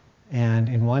 And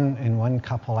in one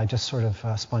couple, I just sort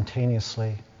of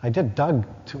spontaneously, I did Doug,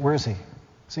 where is he?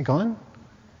 Is he gone?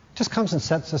 Just comes and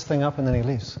sets this thing up and then he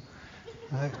leaves.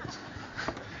 I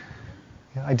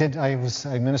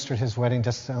administered his wedding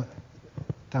just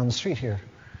down the street here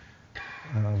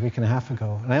a week and a half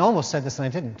ago. And I almost said this and I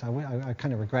didn't. I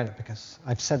kind of regret it because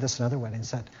I've said this in other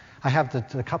weddings, that I have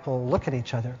the couple look at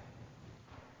each other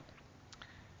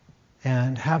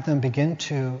and have them begin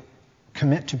to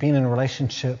commit to being in a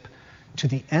relationship to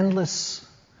the endless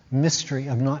mystery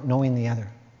of not knowing the other.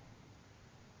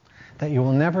 That you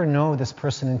will never know this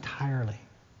person entirely,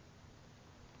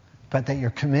 but that you're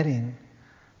committing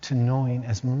to knowing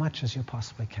as much as you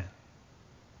possibly can.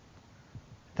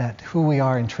 that who we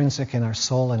are intrinsic in our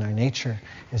soul and our nature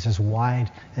is as wide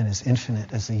and as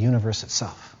infinite as the universe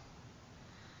itself.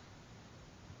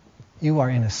 You are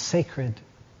in a sacred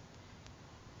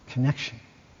connection.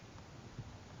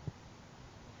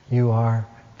 You are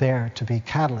there to be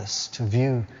catalysts, to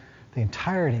view the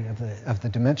entirety of the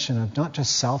dimension of not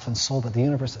just self and soul, but the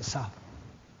universe itself.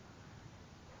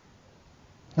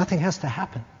 Nothing has to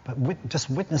happen but just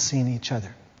witnessing each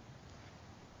other.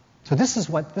 So this is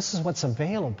what's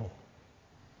available.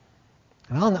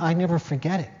 And I never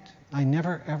forget it. I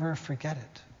never, ever forget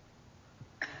it.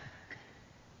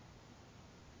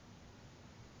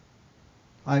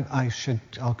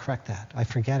 I'll correct that. I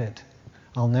forget it.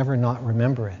 I'll never not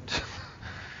remember it.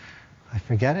 I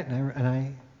forget it and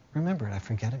I remember it. I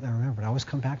forget it and I remember it. I always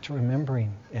come back to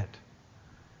remembering it.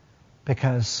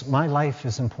 Because my life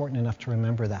is important enough to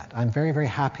remember that. I'm very, very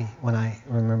happy when I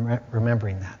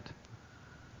remembering that.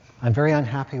 I'm very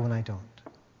unhappy when I don't.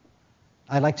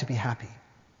 I like to be happy.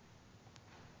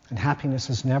 And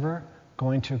happiness is never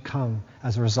going to come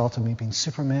as a result of me being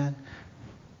Superman.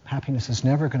 Happiness is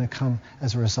never going to come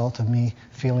as a result of me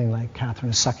feeling like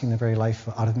Catherine is sucking the very life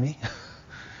out of me.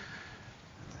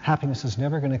 Happiness is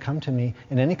never going to come to me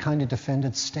in any kind of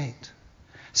defended state.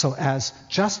 So as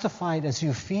justified as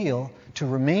you feel to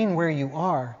remain where you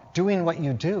are, doing what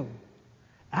you do,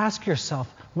 ask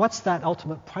yourself, what's that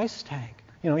ultimate price tag?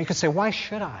 You could say, why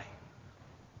should I?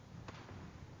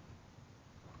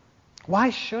 Why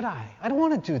should I? I don't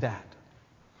want to do that.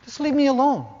 Just leave me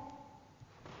alone.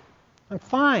 I'm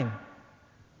fine.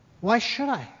 Why should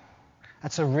I?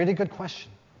 That's a really good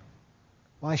question.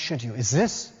 Why should you? Is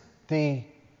this the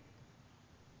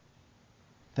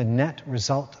net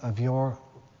result of your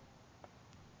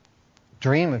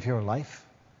dream of your life?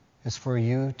 Is for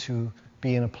you to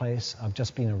be in a place of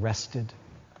just being arrested?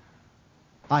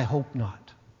 I hope not.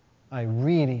 I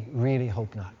really, really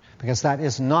hope not. Because that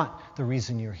is not the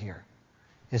reason you're here,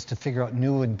 is to figure out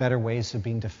new and better ways of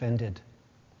being defended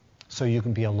so you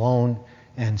can be alone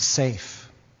and safe,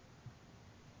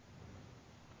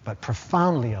 but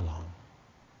profoundly alone.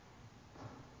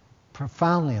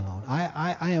 Profoundly alone.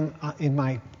 I am, in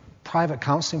my private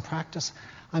counseling practice,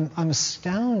 I'm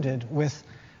astounded with,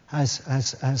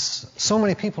 as so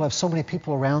many people have so many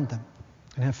people around them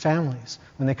and have families.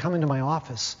 When they come into my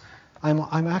office,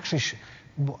 I'm actually,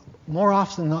 more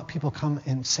often than not, people come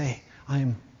and say,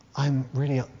 I'm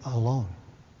really alone.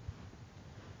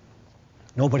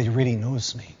 Nobody really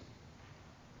knows me.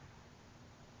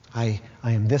 I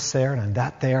am this there and I'm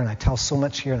that there and I tell so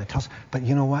much here and I tell, but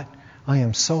you know what? I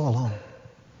am so alone.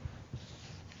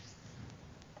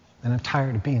 And I'm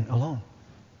tired of being alone.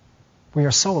 We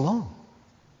are so alone.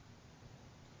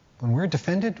 When we're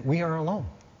defended, we are alone.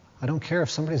 I don't care if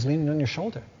somebody's leaning on your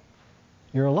shoulder.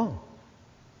 You're alone.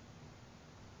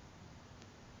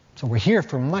 So we're here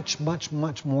for much, much,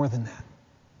 much more than that.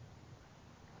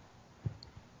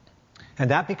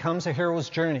 And that becomes a hero's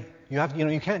journey.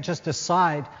 You can't just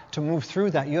decide to move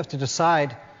through that. You have to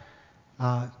decide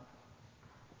to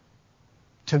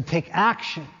take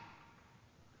action,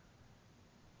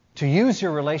 to use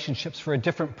your relationships for a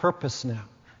different purpose now.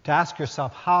 To ask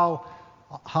yourself,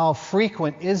 how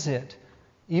frequent is it,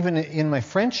 even in my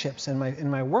friendships, in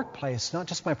my workplace, not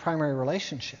just my primary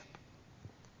relationship,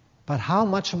 but how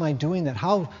much am I doing that?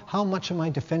 How much am I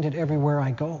defended everywhere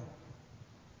I go?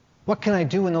 What can I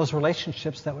do in those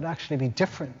relationships that would actually be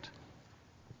different?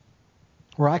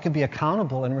 Where I can be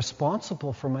accountable and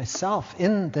responsible for myself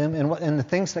in them and the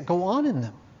things that go on in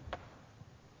them.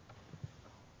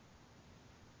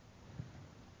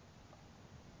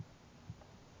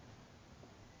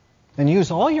 And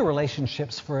use all your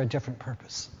relationships for a different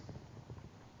purpose.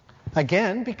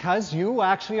 Again, because you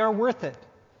actually are worth it.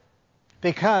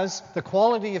 Because the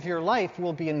quality of your life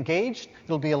will be engaged,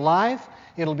 it'll be alive,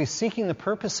 it'll be seeking the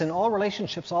purpose in all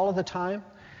relationships all of the time.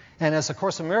 And as A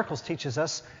Course in Miracles teaches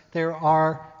us, there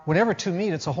are, whenever two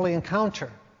meet, it's a holy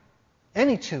encounter.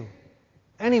 Any two,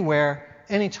 anywhere,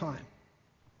 anytime.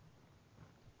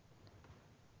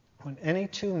 When any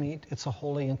two meet, it's a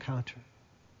holy encounter.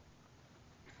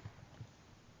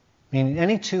 Meaning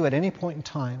any two at any point in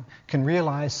time can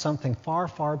realize something far,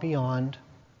 far beyond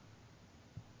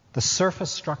the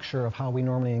surface structure of how we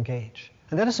normally engage.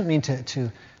 And that doesn't mean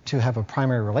to have a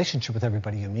primary relationship with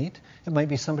everybody you meet. It might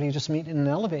be somebody you just meet in an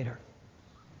elevator.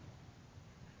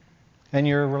 And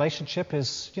your relationship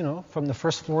is, from the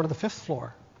first floor to the fifth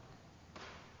floor.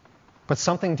 But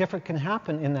something different can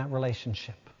happen in that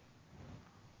relationship.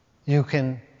 You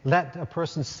can let a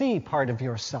person see part of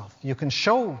yourself. You can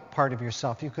show part of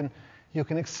yourself. You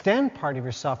can extend part of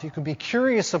yourself. You can be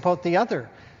curious about the other.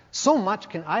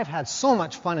 I've had so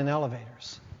much fun in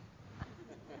elevators.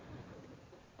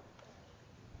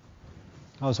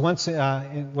 I was once,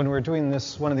 when we were doing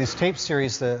one of these tape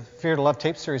series, the Fear to Love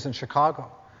tape series in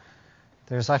Chicago.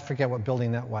 I forget what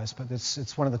building that was, but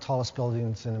it's one of the tallest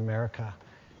buildings in America.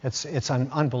 It's an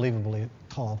unbelievably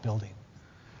tall building.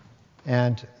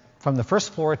 And from the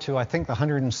first floor to, I think, the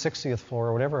 160th floor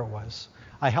or whatever it was,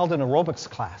 I held an aerobics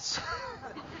class.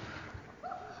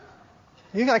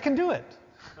 I can do it.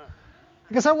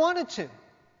 Because I wanted to.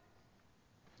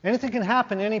 Anything can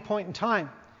happen at any point in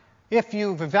time if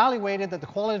you've evaluated that the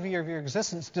quality of your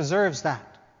existence deserves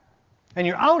that. And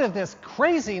you're out of this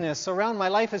craziness around my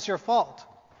life is your fault.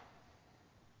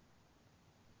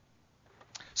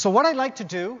 So what I'd like to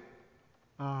do,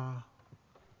 you want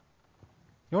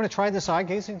to try this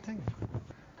eye-gazing thing?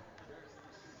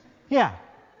 Yeah.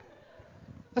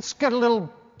 Let's get a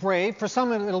little brave. For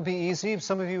some it'll be easy.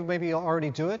 Some of you maybe already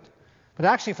do it. But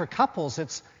actually for couples,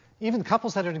 even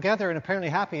couples that are together and apparently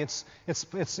happy, it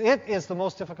is the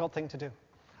most difficult thing to do.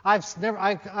 I've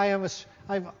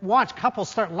watched couples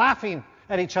start laughing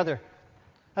at each other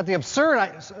at the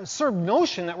absurd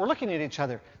notion that we're looking at each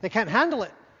other. They can't handle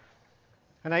it.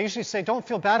 And I usually say, don't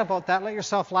feel bad about that. Let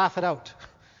yourself laugh it out.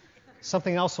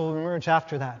 Something else will emerge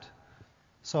after that.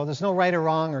 So there's no right or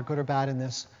wrong or good or bad in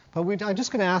this. But I'm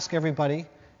just going to ask everybody,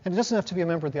 and it doesn't have to be a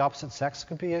member of the opposite sex. It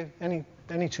could be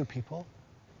any two people.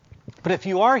 But if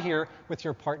you are here with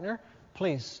your partner,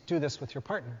 please do this with your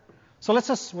partner. So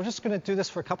we're just going to do this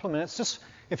for a couple of minutes.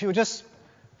 If you would just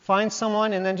find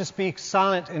someone and then just be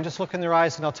silent and just look in their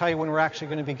eyes, and I'll tell you when we're actually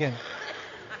going to begin.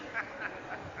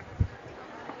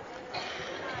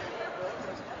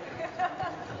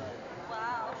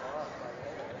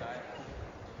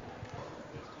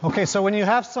 Okay, so when you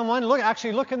have someone,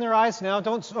 look in their eyes now.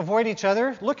 Don't avoid each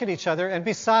other. Look at each other and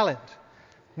be silent.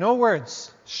 No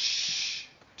words. Shh.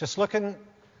 Just look in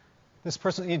this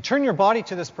person. You turn your body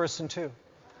to this person too.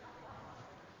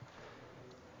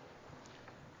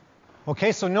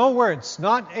 Okay, so no words.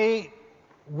 Not a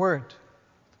word.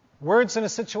 Words in a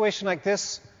situation like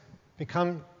this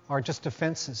are just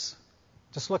defenses.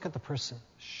 Just look at the person.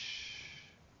 Shh.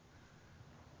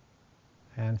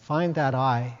 And find that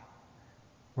eye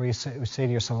where you say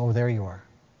to yourself, oh, there you are.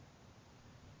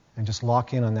 And just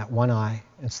lock in on that one eye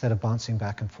instead of bouncing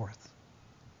back and forth.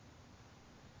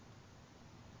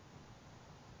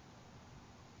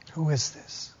 Who is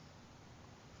this?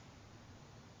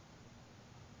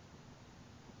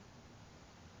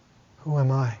 Who am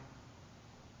I?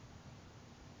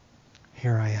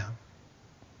 Here I am.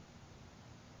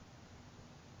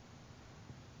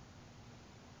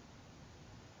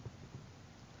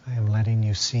 I am letting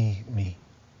you see me.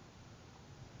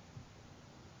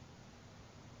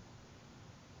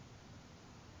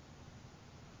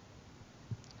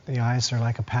 The eyes are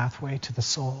like a pathway to the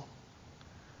soul.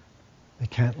 They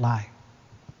can't lie.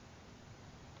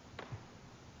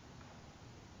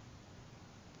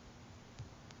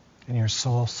 And your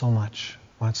soul so much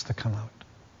wants to come out.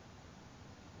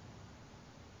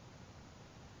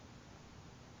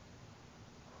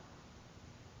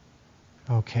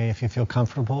 Okay, if you feel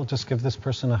comfortable, just give this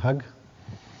person a hug.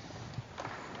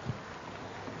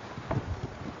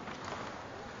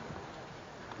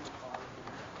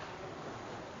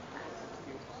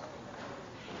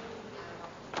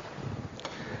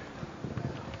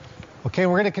 Okay,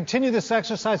 we're going to continue this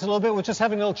exercise a little bit. We're just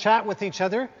having a little chat with each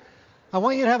other. I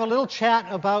want you to have a little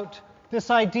chat about this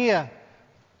idea.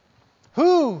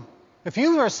 If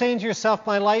you are saying to yourself,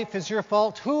 my life is your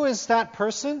fault, who is that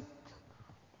person?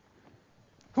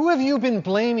 Who have you been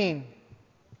blaming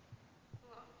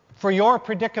for your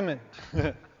predicament?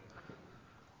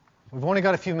 We've only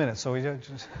got a few minutes, so we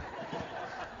just...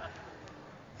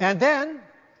 And then,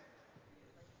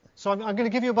 so I'm going to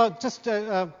give you about just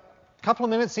a couple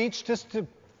of minutes each just to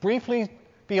briefly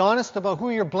be honest about who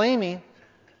you're blaming.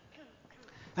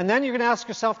 And then you're going to ask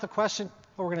yourself the question,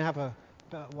 we're going to have a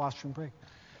washroom break.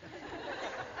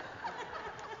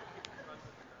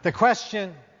 The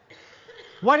question,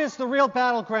 what is the real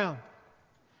battleground?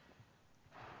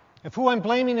 If who I'm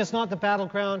blaming is not the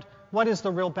battleground, what is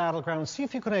the real battleground? See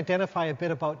if you can identify a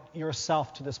bit about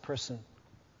yourself to this person.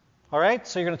 All right?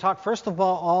 So you're going to talk first of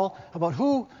all about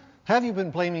who have you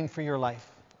been blaming for your life?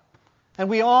 And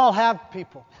we all have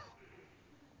people.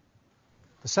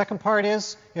 The second part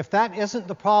is, if that isn't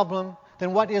the problem,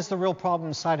 then what is the real problem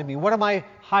inside of me? What am I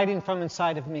hiding from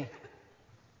inside of me?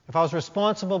 If I was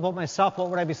responsible about myself, what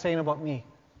would I be saying about me?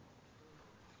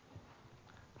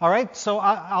 All right, so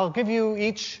I'll give you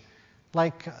each,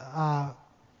 go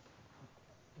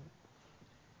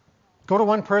to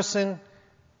one person,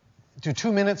 do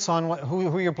 2 minutes on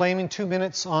who you're blaming, 2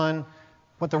 minutes on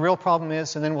what the real problem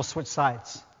is, and then we'll switch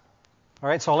sides. All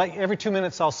right, so every 2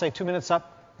 minutes I'll say 2 minutes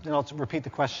up, then I'll repeat the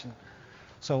question.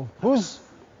 So, who's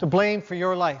to blame for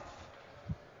your life?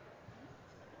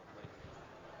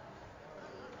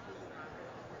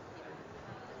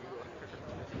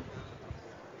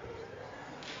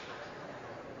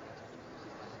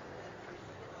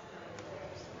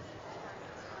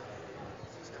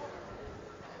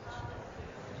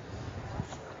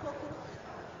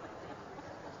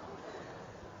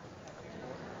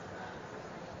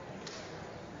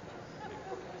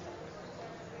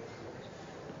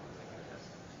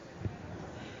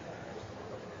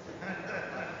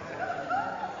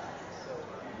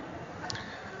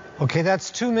 Okay, that's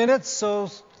 2 minutes,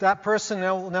 so that person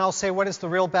will now say what is the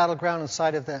real battleground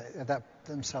inside of that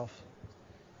themselves.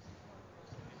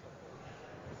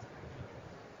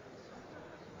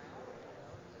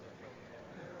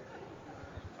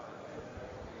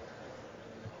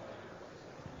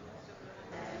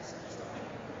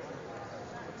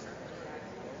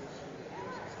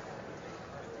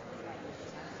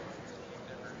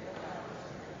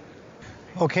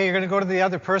 Okay, you're going to go to the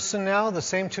other person now, the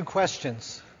same 2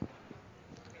 questions.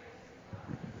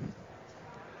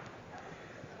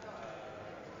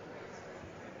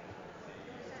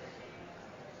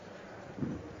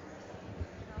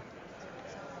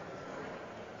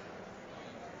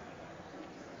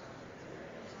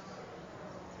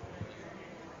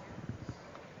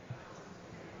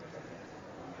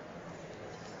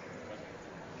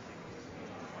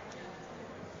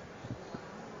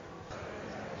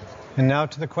 And now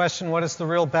to the question, what is the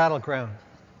real battleground?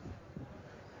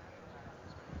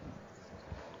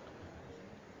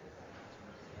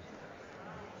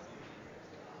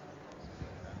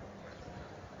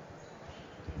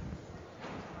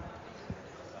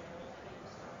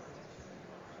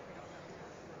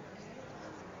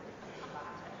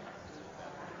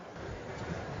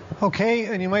 Okay,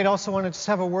 and you might also want to just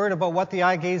have a word about what the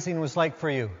eye gazing was like for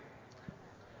you.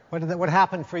 What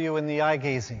happened for you in the eye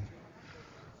gazing?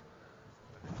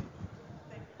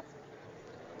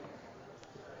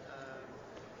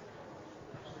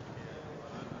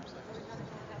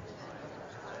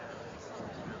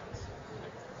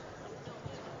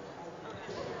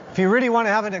 If you really want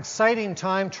to have an exciting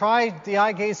time, try the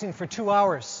eye gazing for 2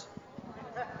 hours.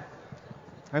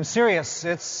 I'm serious.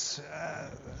 It's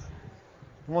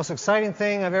the most exciting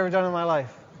thing I've ever done in my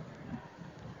life.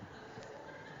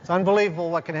 It's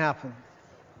unbelievable what can happen.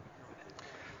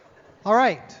 All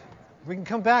right, we can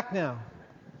come back now.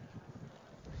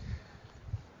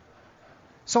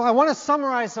 So I want to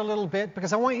summarize a little bit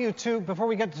because I want you to, before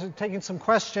we get to taking some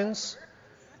questions,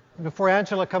 before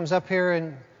Angela comes up here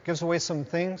and gives away some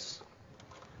things.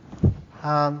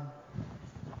 My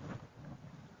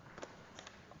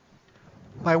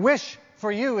wish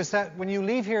for you is that when you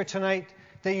leave here tonight,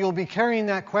 that you'll be carrying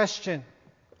that question.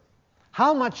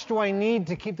 How much do I need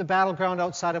to keep the battleground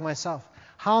outside of myself?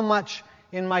 How much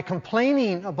in my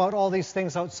complaining about all these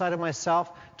things outside of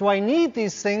myself do I need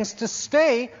these things to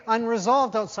stay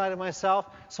unresolved outside of myself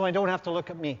so I don't have to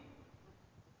look at me?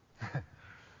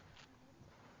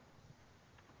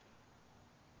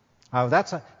 Oh,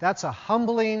 that's a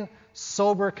humbling,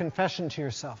 sober confession to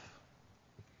yourself.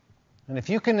 And if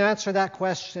you can answer that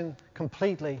question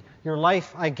completely, your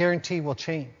life, I guarantee, will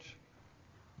change.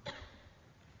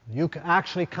 You can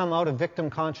actually come out of victim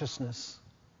consciousness,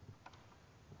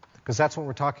 because that's what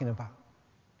we're talking about.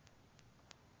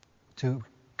 To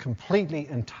completely,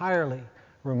 entirely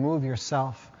remove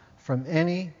yourself from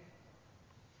any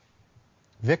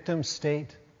victim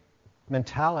state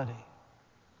mentality.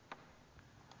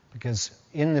 Because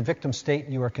in the victim state,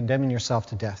 you are condemning yourself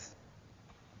to death.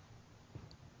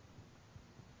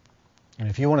 And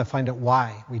if you want to find out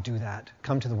why we do that,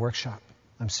 come to the workshop.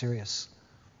 I'm serious.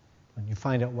 When you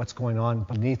find out what's going on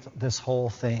beneath this whole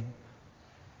thing,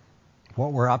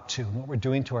 what we're up to, what we're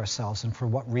doing to ourselves, and for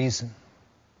what reason,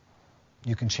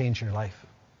 you can change your life.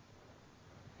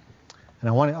 And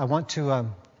I want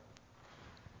to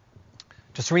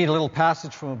just read a little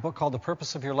passage from a book called The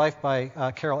Purpose of Your Life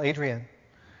by Carol Adrian.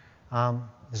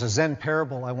 There's a Zen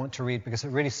parable I want to read because it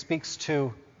really speaks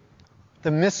to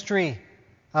the mystery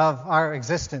of our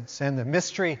existence and the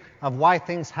mystery of why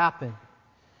things happen.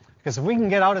 Because if we can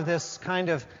get out of this kind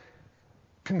of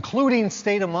concluding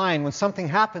state of mind, when something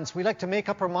happens, we like to make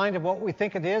up our mind of what we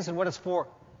think it is and what it's for,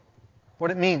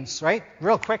 what it means, right?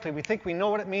 Real quickly, we think we know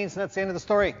what it means and that's the end of the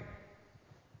story.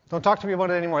 Don't talk to me about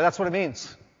it anymore. That's what it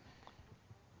means.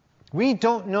 We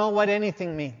don't know what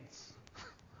anything means.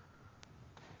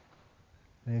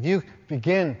 And if you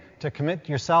begin to commit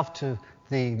yourself to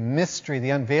the mystery,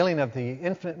 the unveiling of the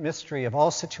infinite mystery of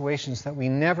all situations that we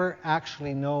never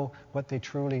actually know what they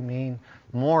truly mean.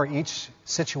 More, each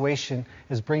situation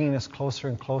is bringing us closer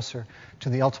and closer to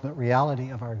the ultimate reality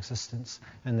of our existence,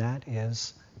 and that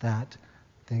is that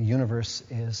the universe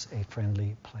is a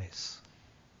friendly place.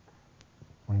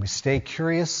 When we stay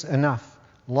curious enough,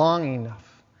 long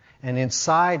enough, and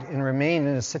inside and remain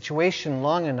in a situation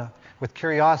long enough with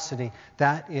curiosity,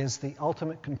 that is the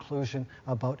ultimate conclusion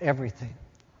about everything.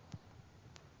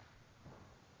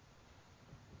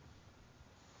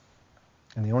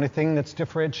 And the only thing that's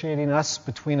differentiating us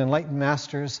between enlightened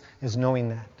masters is knowing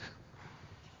that.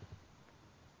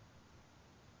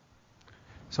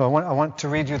 So I want to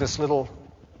read you this little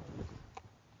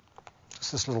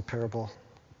parable.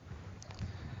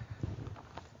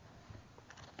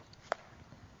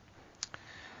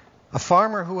 A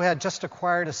farmer who had just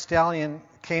acquired a stallion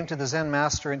came to the Zen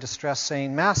master in distress,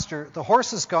 saying, "Master, the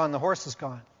horse is gone, the horse is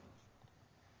gone."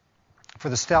 For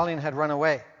the stallion had run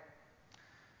away.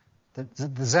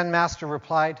 The Zen master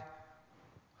replied,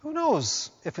 "Who knows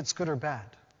if it's good or bad?"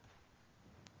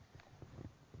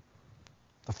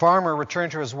 The farmer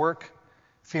returned to his work,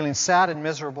 feeling sad and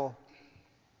miserable.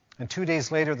 And 2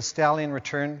 days later, the stallion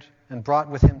returned and brought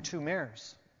with him 2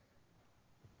 mares.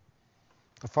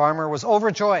 The farmer was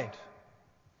overjoyed,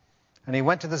 and he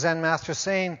went to the Zen master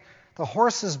saying, "The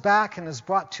horse is back and has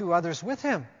brought 2 others with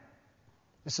him.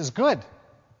 This is good."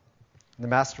 And the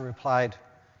master replied,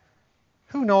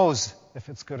 "Who knows if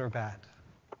it's good or bad?"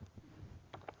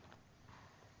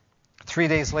 3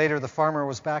 days later, the farmer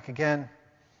was back again,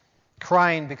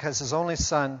 crying because his only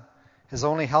son, his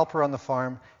only helper on the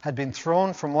farm, had been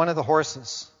thrown from one of the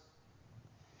horses,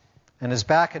 and his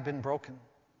back had been broken.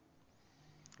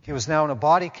 He was now in a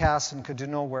body cast and could do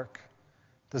no work.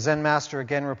 The Zen master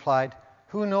again replied,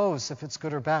 "Who knows if it's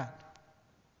good or bad?"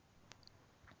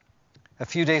 A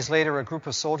few days later, a group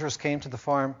of soldiers came to the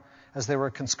farm as they were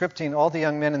conscripting all the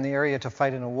young men in the area to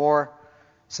fight in a war.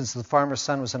 Since the farmer's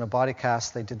son was in a body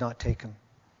cast, they did not take him.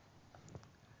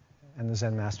 And the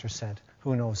Zen master said,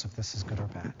 "Who knows if this is good or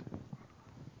bad?"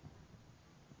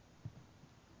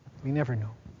 We never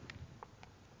know.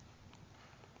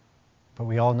 But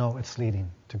we all know it's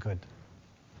leading to good.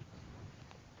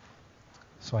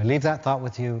 So I leave that thought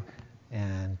with you,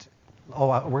 and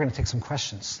we're going to take some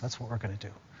questions. That's what we're going to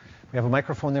do. We have a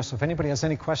microphone there, so if anybody has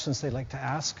any questions they'd like to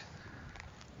ask,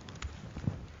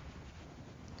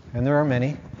 and there are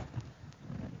many.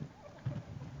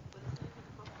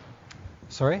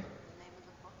 Sorry?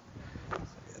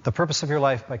 The Purpose of Your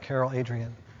Life by Carol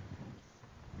Adrian.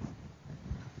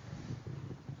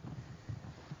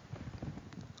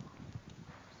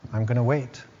 I'm going to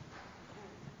wait.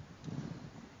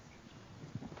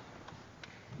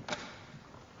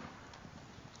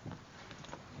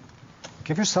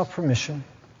 Give yourself permission.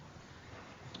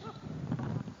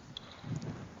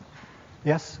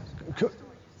 Yes?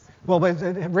 Well, but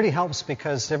it really helps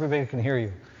because everybody can hear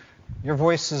you. Your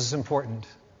voice is important.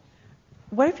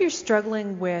 What if you're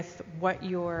struggling with what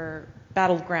your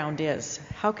battleground is?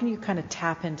 How can you kind of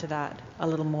tap into that a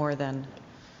little more than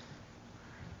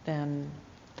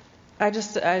I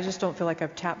just don't feel like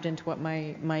I've tapped into what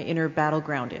my inner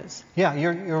battleground is. Yeah,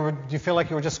 do you feel like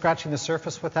you were just scratching the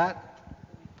surface with that?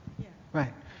 Yeah.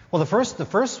 Right. Well, the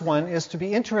first one is to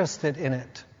be interested in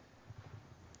it,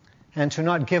 and to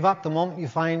not give up the moment you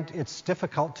find it's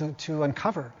difficult to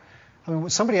uncover. I mean,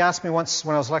 somebody asked me once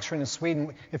when I was lecturing in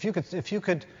Sweden, if you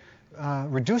could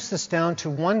reduce this down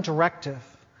to one directive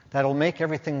that'll make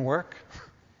everything work.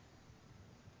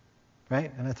 Right?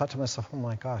 And I thought to myself, oh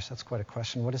my gosh, that's quite a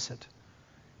question. What is it?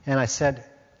 And I said,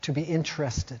 to be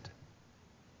interested.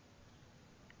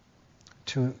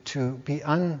 To be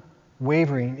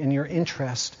unwavering in your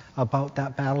interest about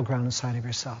that battleground inside of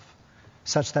yourself.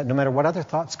 Such that no matter what other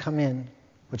thoughts come in,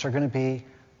 which are going to be,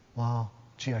 well,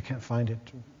 gee, I can't find it.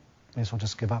 May as well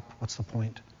just give up. What's the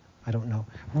point? I don't know.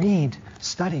 Read,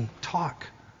 study, talk.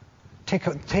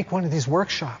 Take one of these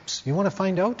workshops. You want to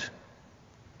find out?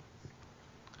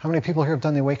 How many people here have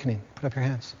done the awakening? Put up your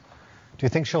hands. Do you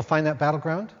think she'll find that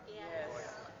battleground? Yes.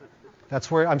 That's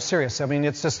where, I'm serious. I mean,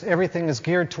 it's just everything is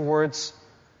geared towards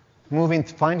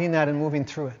finding that and moving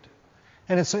through it.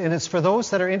 And it's for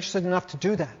those that are interested enough to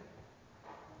do that.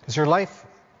 Is your life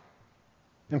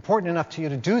important enough to you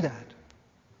to do that?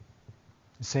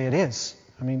 You say it is.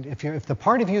 I mean, if the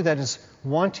part of you that is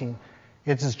wanting,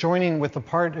 it is joining with the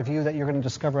part of you that you're going to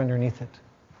discover underneath it.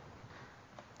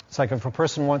 It's like if a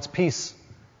person wants peace,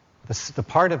 the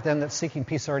part of them that's seeking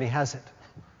peace already has it.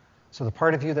 So the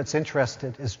part of you that's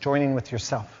interested is joining with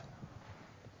yourself.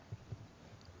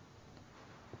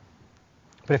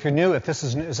 But if you're new,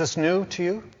 is this new to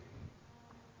you?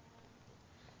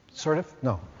 Sort of?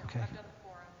 No. Okay.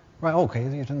 Right, okay,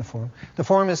 you've done the forum. The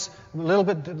forum is a little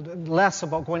bit less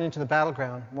about going into the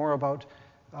battleground, more about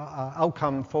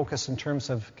outcome focus in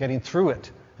terms of getting through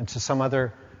it and to some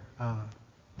other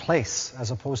place,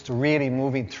 as opposed to really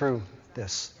moving through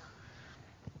this.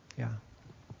 Yeah.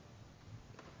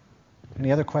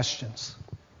 Any other questions?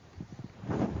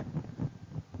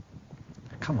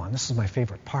 Come on, this is my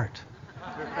favorite part.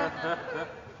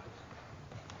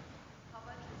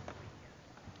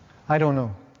 I don't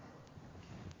know.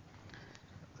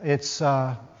 It's,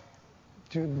 Maria?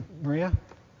 $750.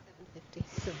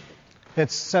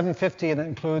 It's $750, and it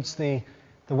includes the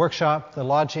workshop, the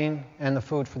lodging, and the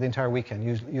food for the entire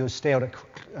weekend. You stay out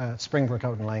at Springbrook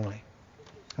out in Langley.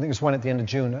 I think there's one at the end of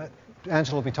June.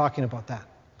 Angela will be talking about that.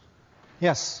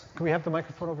 Yes, can we have the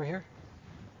microphone over here?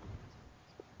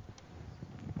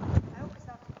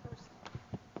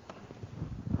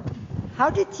 How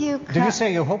did you... Did you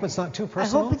say you hope it's not too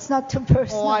personal? I hope it's not too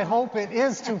personal. Oh, I hope it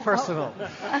is too personal.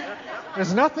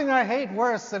 There's nothing I hate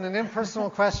worse than an impersonal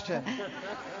question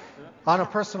on a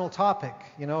personal topic.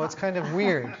 You know, it's kind of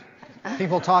weird.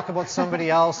 People talk about somebody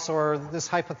else or this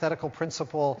hypothetical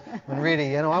principle, when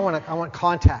really, you know, I want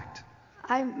contact.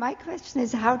 My question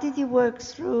is, how did you work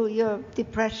through your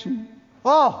depression?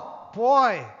 Oh,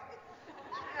 boy.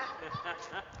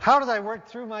 How did I work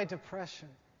through my depression?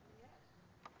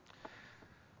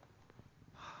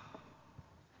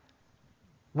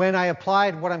 When I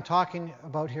applied what I'm talking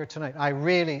about here tonight, I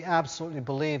really absolutely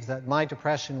believe that my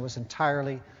depression was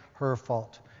entirely her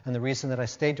fault. And the reason that I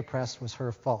stayed depressed was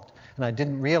her fault. And I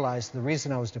didn't realize the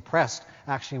reason I was depressed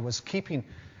actually was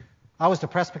I was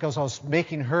depressed because I was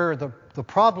making her the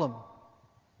problem.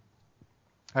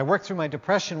 I worked through my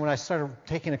depression when I started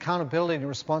taking accountability and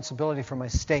responsibility for my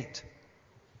state.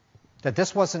 That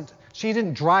she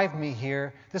didn't drive me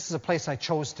here. This is a place I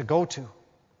chose to go to.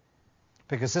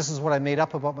 Because this is what I made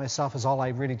up about myself as all I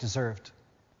really deserved.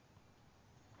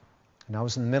 And I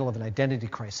was in the middle of an identity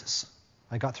crisis.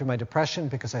 I got through my depression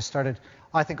because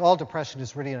I think all depression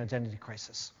is really an identity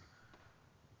crisis.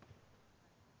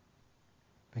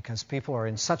 Because people are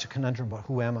in such a conundrum about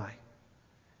who am I?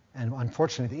 And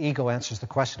unfortunately, the ego answers the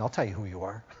question, I'll tell you who you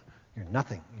are. You're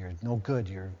nothing. You're no good.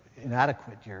 You're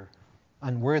inadequate. You're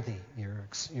unworthy.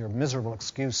 You're a miserable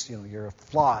excuse. You know, you're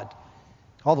flawed.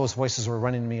 All those voices were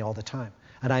running in me all the time.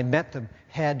 And I met them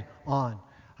head on.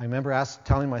 I remember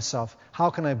telling myself,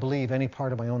 how can I believe any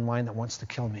part of my own mind that wants to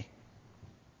kill me?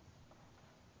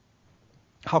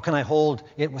 How can I hold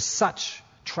it with such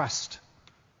trust?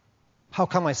 How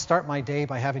come I start my day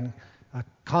by having a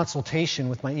consultation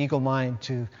with my ego mind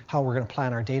to how we're going to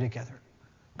plan our day together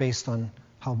based on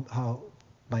how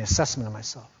my assessment of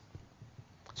myself?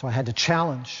 So I had to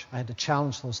challenge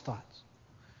those thoughts.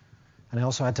 And I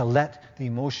also had to let the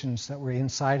emotions that were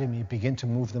inside of me begin to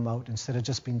move them out instead of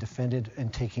just being defended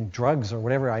and taking drugs or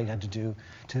whatever I had to do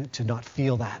to not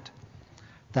feel that.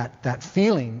 That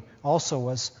feeling also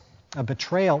was a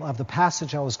betrayal of the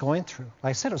passage I was going through.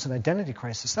 Like I said, it was an identity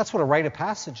crisis. That's what a rite of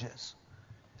passage is.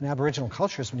 In Aboriginal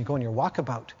cultures, when you go on your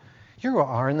walkabout, you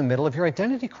are in the middle of your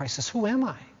identity crisis. Who am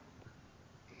I?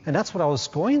 And that's what I was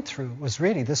going through, was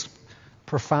really this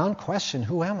profound question,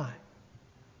 who am I?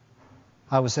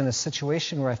 I was in a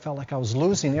situation where I felt like I was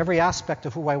losing every aspect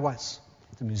of who I was.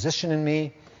 The musician in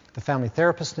me, the family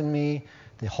therapist in me,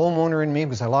 the homeowner in me,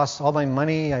 because I lost all my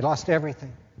money, I lost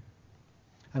everything.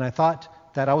 And I thought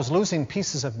that I was losing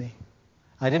pieces of me.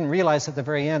 I didn't realize at the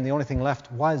very end the only thing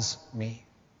left was me.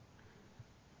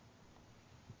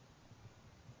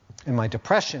 And my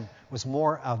depression was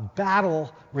more a battle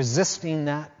resisting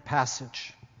that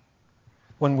passage.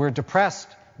 When we're depressed,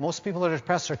 most people that are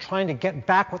depressed are trying to get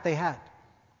back what they had.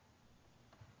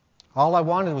 All I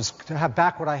wanted was to have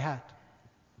back what I had.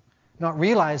 Not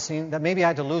realizing that maybe I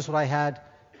had to lose what I had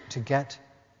to get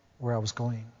where I was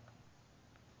going.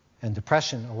 And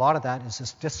depression, a lot of that is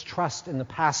this distrust in the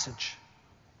passage.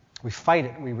 We fight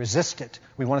it, we resist it,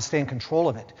 we want to stay in control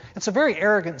of it. It's a very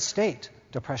arrogant state,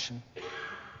 depression.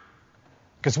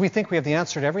 Because we think we have the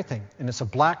answer to everything, and it's a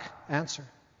black answer.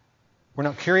 We're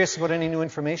not curious about any new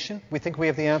information, we think we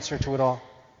have the answer to it all.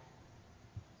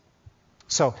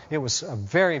 So it was a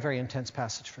very, very intense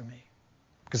passage for me,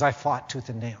 because I fought tooth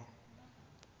and nail.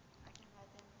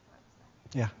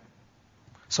 Yeah.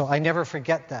 So I never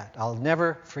forget that. I'll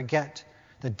never forget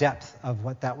the depth of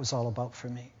what that was all about for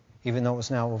me, even though it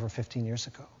was now over 15 years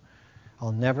ago.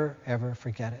 I'll never, ever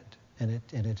forget it. And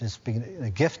it has been a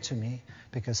gift to me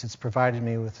because it's provided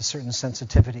me with a certain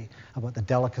sensitivity about the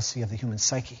delicacy of the human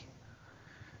psyche,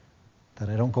 that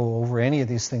I don't go over any of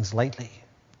these things lightly,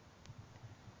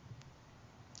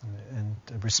 and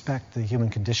respect the human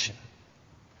condition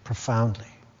profoundly.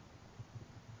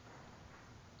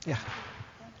 Yeah.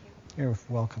 You're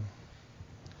welcome.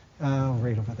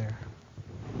 Right over there.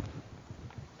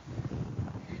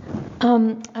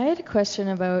 I had a question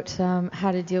about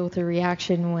how to deal with a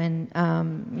reaction when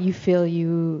you feel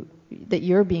that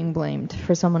you're being blamed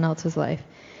for someone else's life.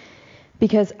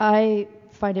 Because I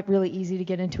find it really easy to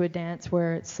get into a dance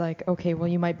where it's like, okay, well,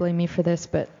 you might blame me for this,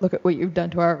 but look at what you've done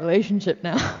to our relationship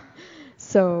now.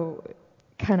 So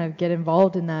kind of get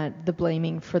involved in that, the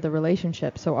blaming for the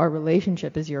relationship. So our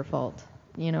relationship is your fault,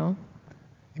 you know?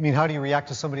 You mean, how do you react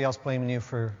to somebody else blaming you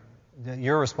for that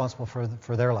you're responsible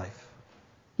for their life?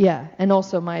 Yeah, and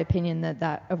also my opinion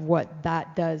of what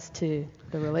that does to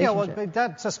the relationship. Yeah, well, but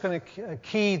that's just going to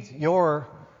key your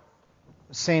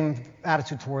same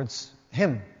attitude towards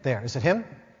him there. Is it him?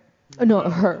 Oh, no,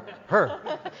 her.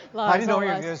 Her. Lies, I didn't know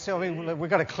all you. So we've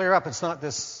got to clear up. It's not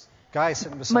this guy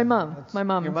sitting beside My you. mom. It's My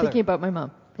mom. your I'm mother. thinking about my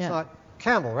mom. Yeah. It's not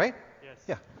Campbell, right? Yes.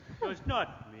 Yeah. No, it's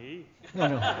not me.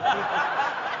 No.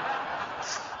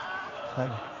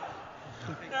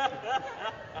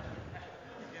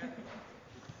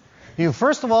 You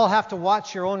first of all have to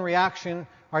watch your own reaction.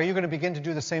 Are you going to begin to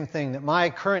do the same thing? That my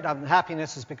current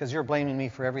unhappiness is because you're blaming me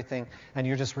for everything, and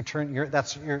you're just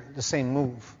the same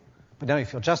move. But now you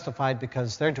feel justified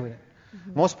because they're doing it.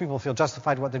 Mm-hmm. Most people feel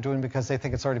justified what they're doing because they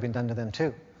think it's already been done to them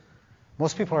too.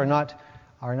 Most people are not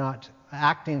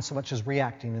acting so much as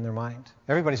reacting in their mind.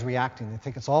 Everybody's reacting. They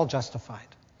think it's all justified.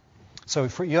 So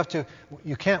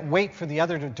you can't wait for the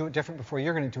other to do it different before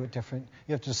you're going to do it different.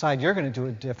 You have to decide you're going to do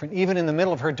it different, even in the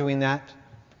middle of her doing that.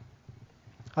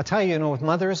 I'll tell you, with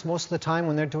mothers, most of the time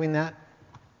when they're doing that,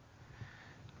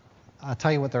 I'll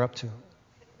tell you what they're up to.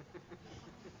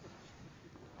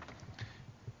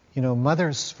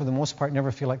 Mothers, for the most part,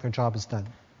 never feel like their job is done.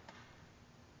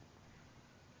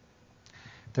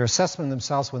 Their assessment of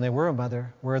themselves when they were a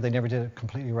mother were they never did it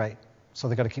completely right. So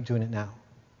they've got to keep doing it now.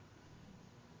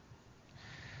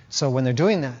 So when they're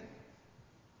doing that,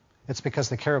 it's because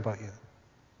they care about you.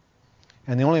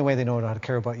 And the only way they know how to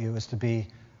care about you is to be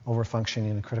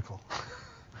over-functioning and critical.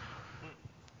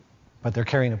 But they're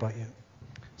caring about you.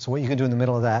 So what you can do in the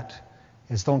middle of that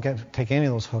is don't take any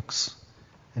of those hooks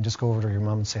and just go over to your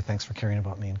mom and say, thanks for caring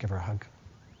about me, and give her a hug.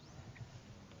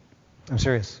 I'm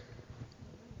serious.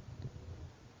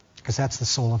 Because that's the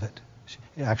soul of it.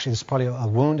 Actually, there's probably a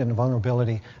wound and a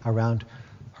vulnerability around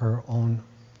her own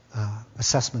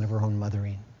assessment of her own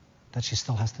mothering, that she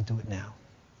still has to do it now.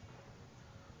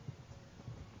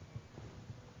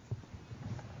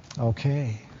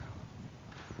 Okay.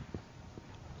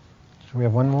 Do we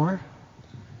have one more?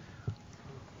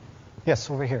 Yes,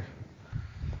 over here.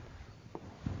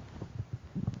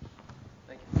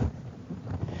 Thank you.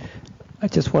 I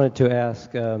just wanted to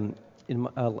ask, in my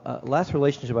last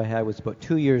relationship I had was about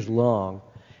 2 years long,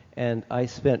 and I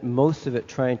spent most of it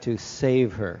trying to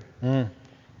save her.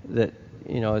 That,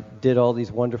 did all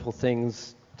these wonderful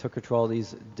things, took her to all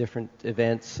these different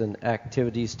events and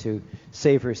activities to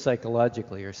save her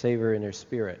psychologically or save her in her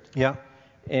spirit. Yeah.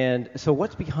 And so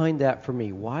what's behind that for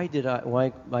me? Why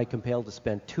am I compelled to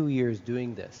spend 2 years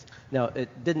doing this? Now,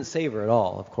 it didn't save her at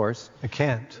all, of course. It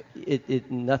can't.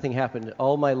 Nothing happened.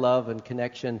 All my love and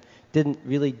connection didn't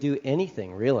really do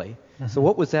anything, really. Mm-hmm. So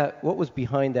what was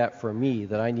behind that for me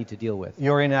that I need to deal with?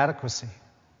 Your inadequacy.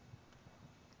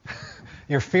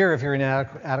 Your fear of your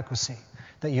inadequacy,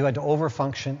 that you had to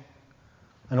overfunction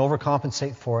and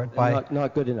overcompensate for it by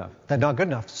not good enough. Not good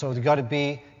enough. So you got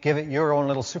to give it your own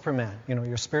little Superman,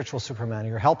 your spiritual Superman,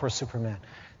 your helper Superman.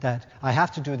 That I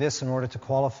have to do this in order to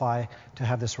qualify to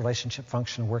have this relationship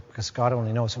function work, because God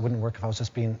only knows it wouldn't work if I was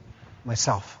just being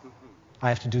myself. I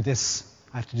have to do this.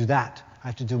 I have to do that. I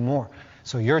have to do more.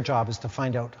 So your job is to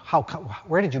find out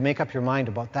where did you make up your mind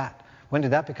about that? When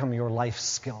did that become your life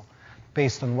skill?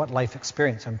 Based on what life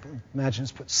experience? I imagine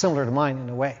it's similar to mine in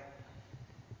a way.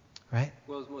 Right?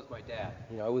 Well, it was my dad.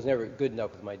 I was never good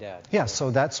enough with my dad. Yeah, so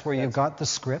that's where you've got the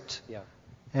script. Yeah.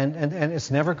 And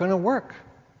it's never going to work.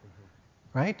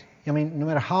 Mm-hmm. Right? I mean, no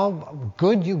matter how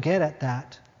good you get at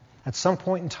that, at some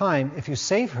point in time, if you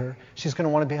save her, she's going to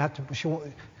want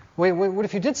to wait, what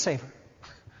if you did save her?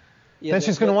 Yeah, then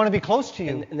she's going to want to be close to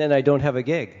you. And then I don't have a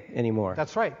gig anymore.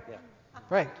 That's right. Yeah.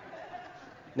 Right.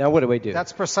 Now what do I do?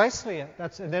 That's precisely it.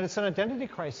 And then it's an identity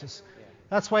crisis. Yeah.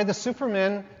 That's why the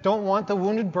supermen don't want the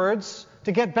wounded birds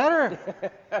to get better.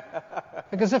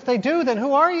 Because if they do, then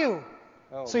who are you?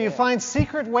 So you find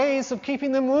secret ways of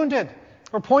keeping them wounded,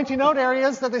 or pointing out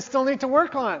areas that they still need to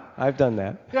work on. I've done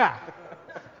that. Yeah.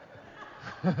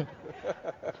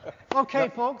 Okay,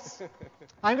 folks.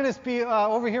 I'm going to be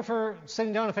over here for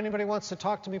sitting down if anybody wants to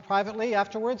talk to me privately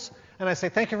afterwards. And I say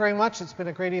thank you very much. It's been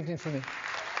a great evening for me.